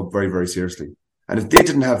role in the club very, very seriously. And if they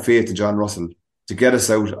didn't have faith in John Russell to get us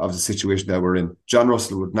out of the situation that we're in, John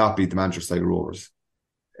Russell would not be the manager of Sligo Rovers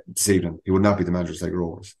this evening. He would not be the manager of Sligo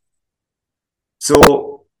Rovers. So,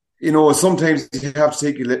 sometimes you have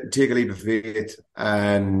to take a leap of faith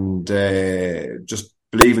and just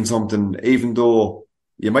believe in something, even though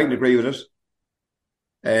you mightn't agree with it.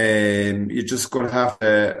 You're just going to have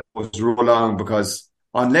to roll along, because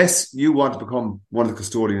unless you want to become one of the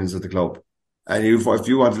custodians of the club, and if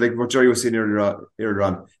you want to, like what Jerry was saying earlier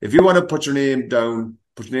on, if you want to put your name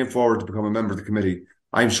forward to become a member of the committee,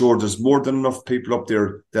 I'm sure there's more than enough people up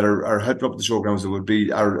there that are heading up the showgrounds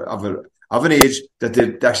that are of an age that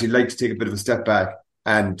they'd actually like to take a bit of a step back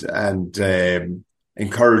and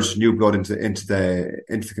encourage new blood into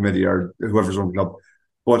the committee or whoever's running the club.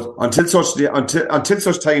 But until such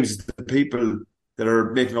times the people that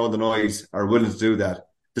are making all the noise are willing to do that,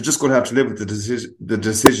 they're just going to have to live with the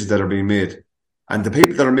decisions that are being made. And the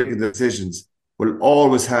people that are making the decisions will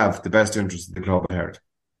always have the best interest of the club at heart.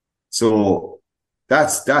 So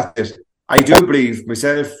that's it. I do believe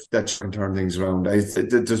myself that she can turn things around.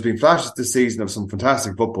 There's been flashes this season of some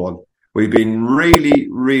fantastic football. We've been really,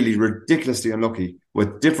 really ridiculously unlucky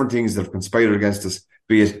with different things that have conspired against us,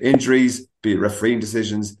 be it injuries, be it refereeing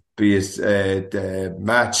decisions, be it the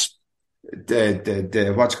match, the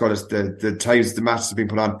times the matches have been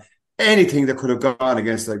put on. Anything that could have gone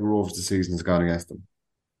against like Rovers this season has gone against them.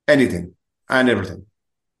 Anything and everything.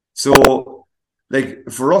 So, like,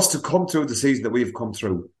 for us to come through the season that we've come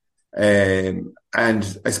through, and I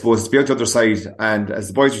suppose to be out the other side, and as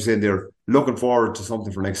the boys were saying, they're looking forward to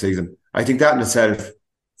something for next season. I think that in itself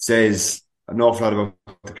says an awful lot about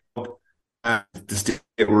the club and the state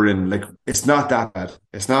we're in. Like, it's not that bad.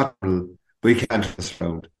 It's not. We can't turn this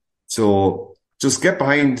around. So just get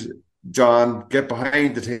behind John, get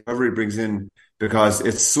behind the team whoever he brings in, because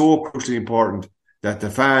it's so crucially important that the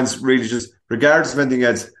fans really just, regardless of anything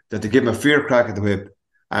else, that they give him a fair crack at the whip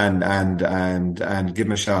and give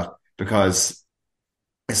him a shot, because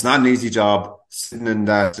it's not an easy job sitting in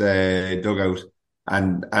that dugout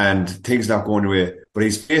and things not going away. But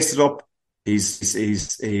he's faced it up.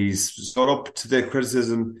 He's stood up to the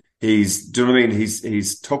criticism. Do you know what I mean?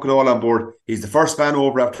 He's took it all on board. He's the first man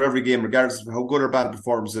over after every game, regardless of how good or bad a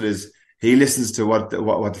performance it is. He listens to what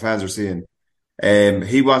the fans are saying.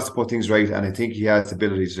 He wants to put things right, and I think he has the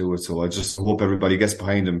ability to do it. So I just hope everybody gets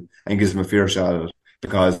behind him and gives him a fair shot at it,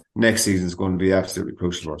 because next season is going to be absolutely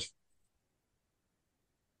crucial for us.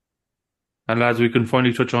 And lads, we can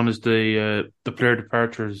finally touch on is the player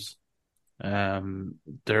departures.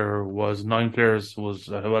 There was 9 players,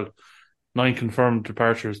 9 confirmed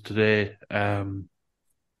departures today. I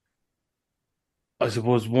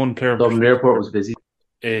suppose one player Dublin Airport was busy.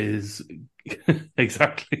 Is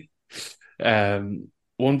exactly. One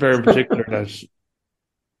player in particular that,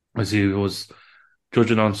 as he was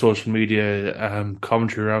judging on social media,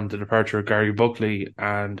 commentary around the departure of Gary Buckley,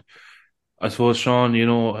 and I suppose, Sean, he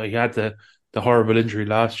had the horrible injury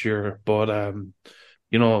last year, but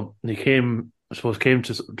he came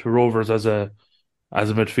to Rovers as a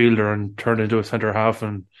midfielder and turned into a centre half,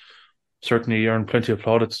 and certainly earned plenty of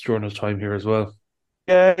plaudits during his time here as well.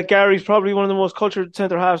 Yeah, Gary's probably one of the most cultured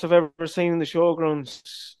centre halves I've ever seen in the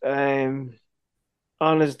showgrounds.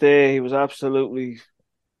 On his day, he was absolutely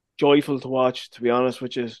joyful to watch, to be honest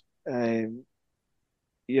with you. There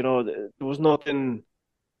was nothing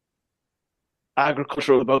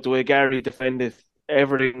agricultural about the way Gary defended.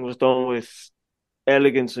 Everything was done with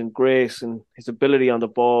elegance and grace, and his ability on the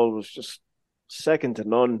ball was just second to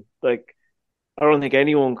none. Like, I don't think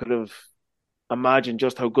anyone could have imagined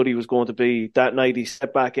just how good he was going to be. That night he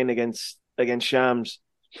stepped back in against Shams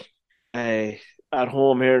at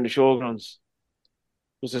home here in the showgrounds.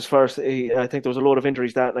 It was his first. I think there was a load of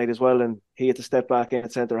injuries that night as well, and he had to step back in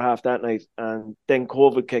at centre half that night, and then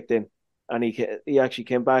COVID kicked in, and he actually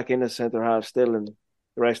came back in as centre half still, and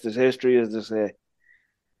the rest is history, as they say.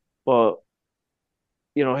 But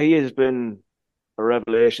he has been a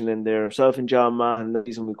revelation in there. Himself and John Mahon, the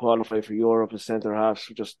reason we qualified for Europe as centre halves,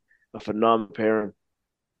 were just a phenomenal pairing.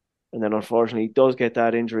 And then unfortunately he does get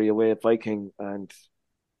that injury away at Viking, and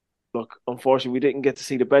look, unfortunately we didn't get to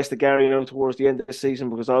see the best of Gary now towards the end of the season,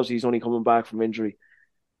 because obviously he's only coming back from injury.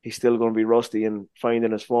 He's still going to be rusty and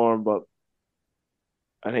finding his form, but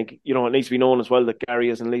I think it needs to be known as well that Gary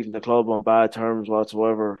isn't leaving the club on bad terms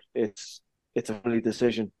whatsoever. It's a family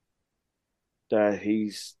decision that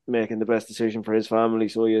he's making the best decision for his family,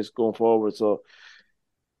 so he is going forward. So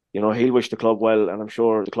he'll wish the club well, and I'm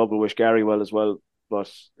sure the club will wish Gary well as well. But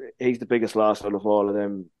he's the biggest loss out of all of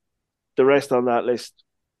them. The rest on that list,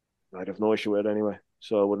 I'd have no issue with anyway.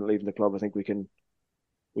 So I wouldn't leave the club. I think we can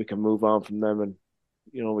move on from them, and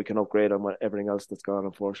we can upgrade on everything else that's gone,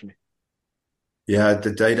 unfortunately. Yeah,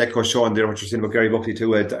 I'd echo Sean there, what you're saying about Gary Buckley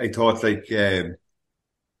too. I thought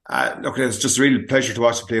look, it was just a real pleasure to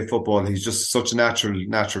watch him play football. He's just such a natural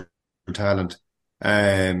talent.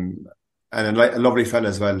 And a lovely fella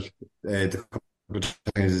as well. The couple of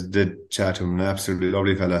times did chat to him, an absolutely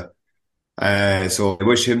lovely fella. So I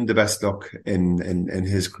wish him the best luck in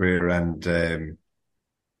his career, and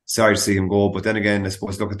sorry to see him go. But then again, I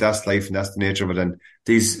suppose, look, that's life and that's the nature of it. And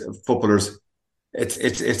these footballers,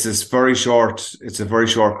 it's a very short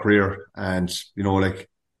career, and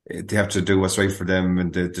they have to do what's right for them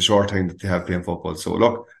and the short time that they have playing football. So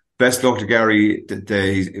look, best luck to Gary.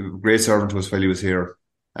 He's a great servant to us while he was here.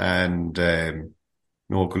 And good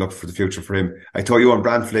luck for the future for him. I thought you on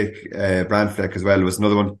Brandfleck as well was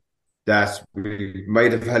another one that we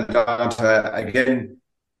might have held on to. Again,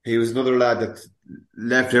 he was another lad that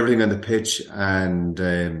left everything on the pitch, and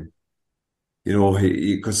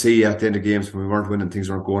you could see at the end of games when we weren't winning, things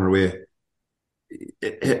weren't going our way.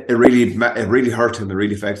 it really hurt him. It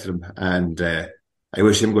really affected him, and I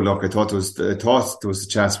wish him good luck. I thought there was a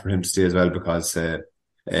chance for him to stay as well, because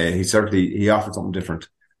he offered something different.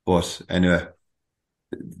 But anyway,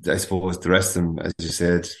 I suppose the rest of them, as you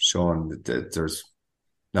said, Sean, there's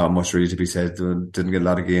not much really to be said. Didn't get a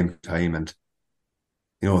lot of game time, and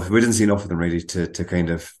we didn't see enough of them really to kind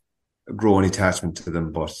of grow any attachment to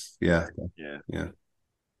them. But yeah.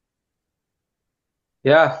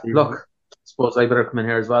 Look, I suppose I better come in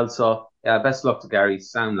here as well. So yeah, best of luck to Gary,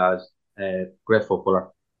 sound lad, great footballer.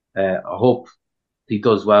 I hope he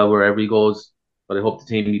does well wherever he goes, but I hope the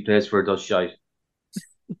team he plays for does shite.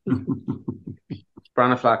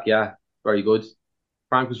 Branaflack, yeah, very good.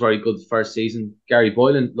 Frank was very good the first season. Gary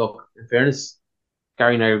Boylan, look, in fairness,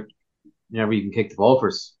 Gary never even kicked the ball for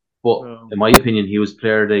us. But in my opinion, he was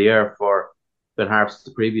player of the year for Ben Harps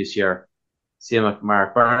the previous year. Same with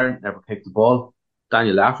Mark Byrne, never kicked the ball.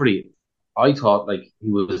 Daniel Lafferty, I thought he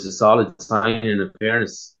was a solid sign in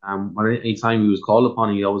fairness. Any time he was called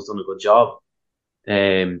upon, he always done a good job.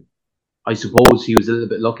 I suppose he was a little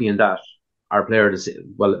bit lucky in that our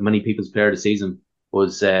many people's player of the season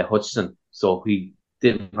was Hutchison, so he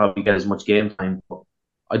didn't probably get as much game time. But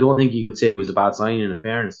I don't think you could say it was a bad sign in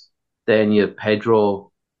fairness. Then you have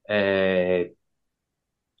Pedro.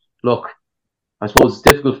 Look, I suppose it's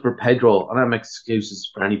difficult for Pedro. I don't make excuses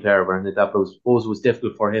for any player or anything like that, but I suppose it was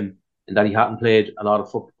difficult for him in that he hadn't played a lot of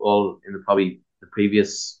football in probably the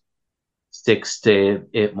previous 6 to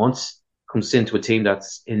 8 months. Comes into a team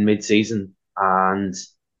that's in mid-season and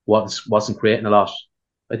wasn't creating a lot.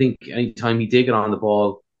 I think any time he did get on the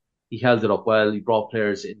ball, he held it up well. He brought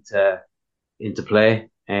players into play.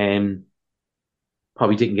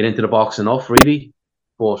 Probably didn't get into the box enough, really,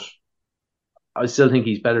 but I still think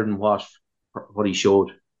he's better than what he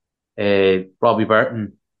showed. Robbie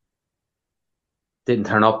Burton didn't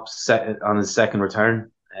turn up on his second return.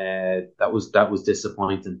 That was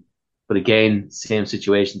disappointing. But again, same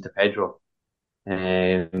situation to Pedro.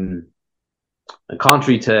 And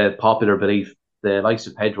contrary to popular belief, the likes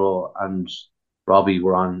of Pedro and Robbie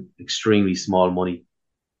were on extremely small money.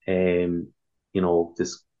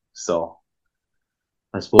 So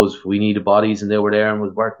I suppose we needed bodies, and they were there and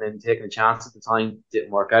was working and taking a chance at the time.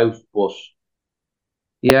 Didn't work out, but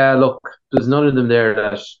yeah, look, there's none of them there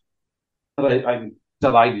that I'm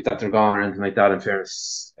delighted that they're gone or anything like that. In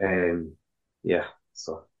fairness,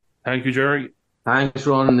 So thank you, Jerry. Thanks,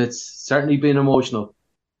 Ron. It's certainly been emotional.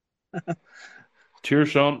 Cheers,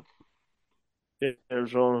 Sean.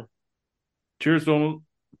 Cheers, Ron. Cheers, Donald.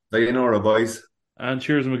 Sayonara, boys. And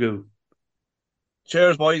cheers, Magoo.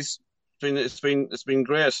 Cheers, boys. It's been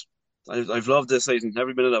great. I've loved this season,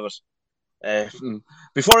 every minute of it.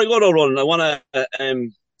 Before I go to Ron, I want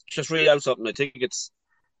to just read out something. I think it's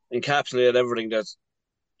encapsulated everything that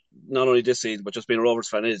not only this season but just being a Rovers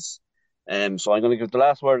fan is. So I'm going to give the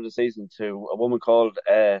last word of the season to a woman called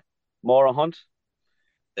Maura Hunt.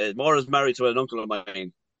 Maura's married to an uncle of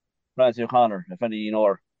mine, Francie O'Connor, if any of you know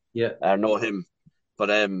her. Yeah. Or know him.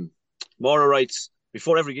 But Maura writes,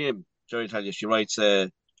 before every game, Jerry tell you, she writes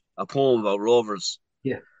a poem about Rovers.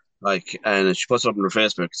 Yeah. And she puts it up on her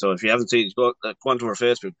Facebook. So if you haven't seen it, go onto her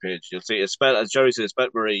Facebook page. You'll see it's spelled, as Jerry says, it's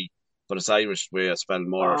spelled Marie, but it's Irish way of spelling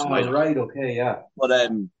Maura. Oh, right, okay, yeah.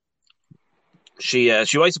 But she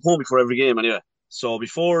writes a poem before every game anyway. So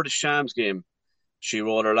before the Shams game, she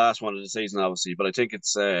wrote her last one of the season, obviously. But I think it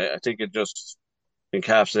just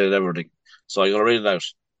encapsulated everything. So I'm gonna read it out.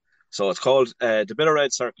 So it's called The Bitter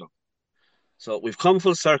Red Circle. So we've come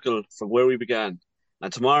full circle from where we began,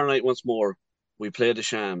 and tomorrow night once more we play the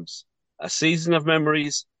Shams. A season of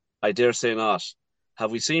memories? I dare say not.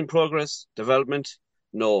 Have we seen progress, development?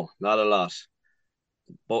 No, not a lot.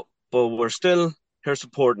 But we're still here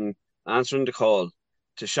supporting, answering the call,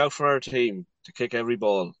 to shout for our team, to kick every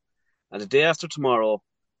ball. And the day after tomorrow,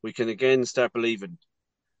 we can again start believing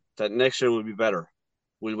that next year will be better.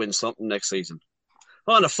 We'll win something next season.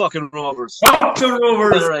 On the fucking Rovers. Up the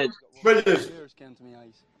Rovers. Brilliant. Tears came to my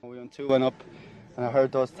eyes. We went 2-1 up, and I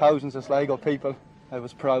heard those thousands of Sligo people. I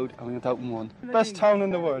was proud, and we went out and won. Best town in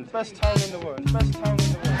the world. Best town in the world. Best town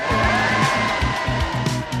in the world.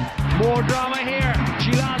 More drama here.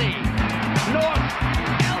 Chilani. North.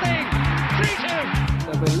 Elding.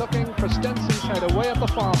 3-2. They'll be looking for Stenson's head away at the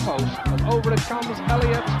far post. And over it comes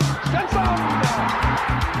Elliott. Stenson!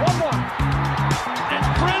 1-1. It's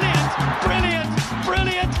brilliant. Brilliant.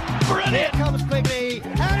 Brilliant. Brilliant. It comes quickly.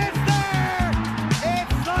 And it's there! It's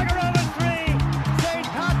Sligo Rovers 3, St.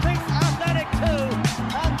 Patrick's Athletic 2.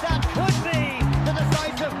 And that could be the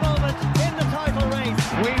decisive moment in the title race.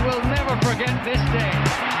 We will never forget this day.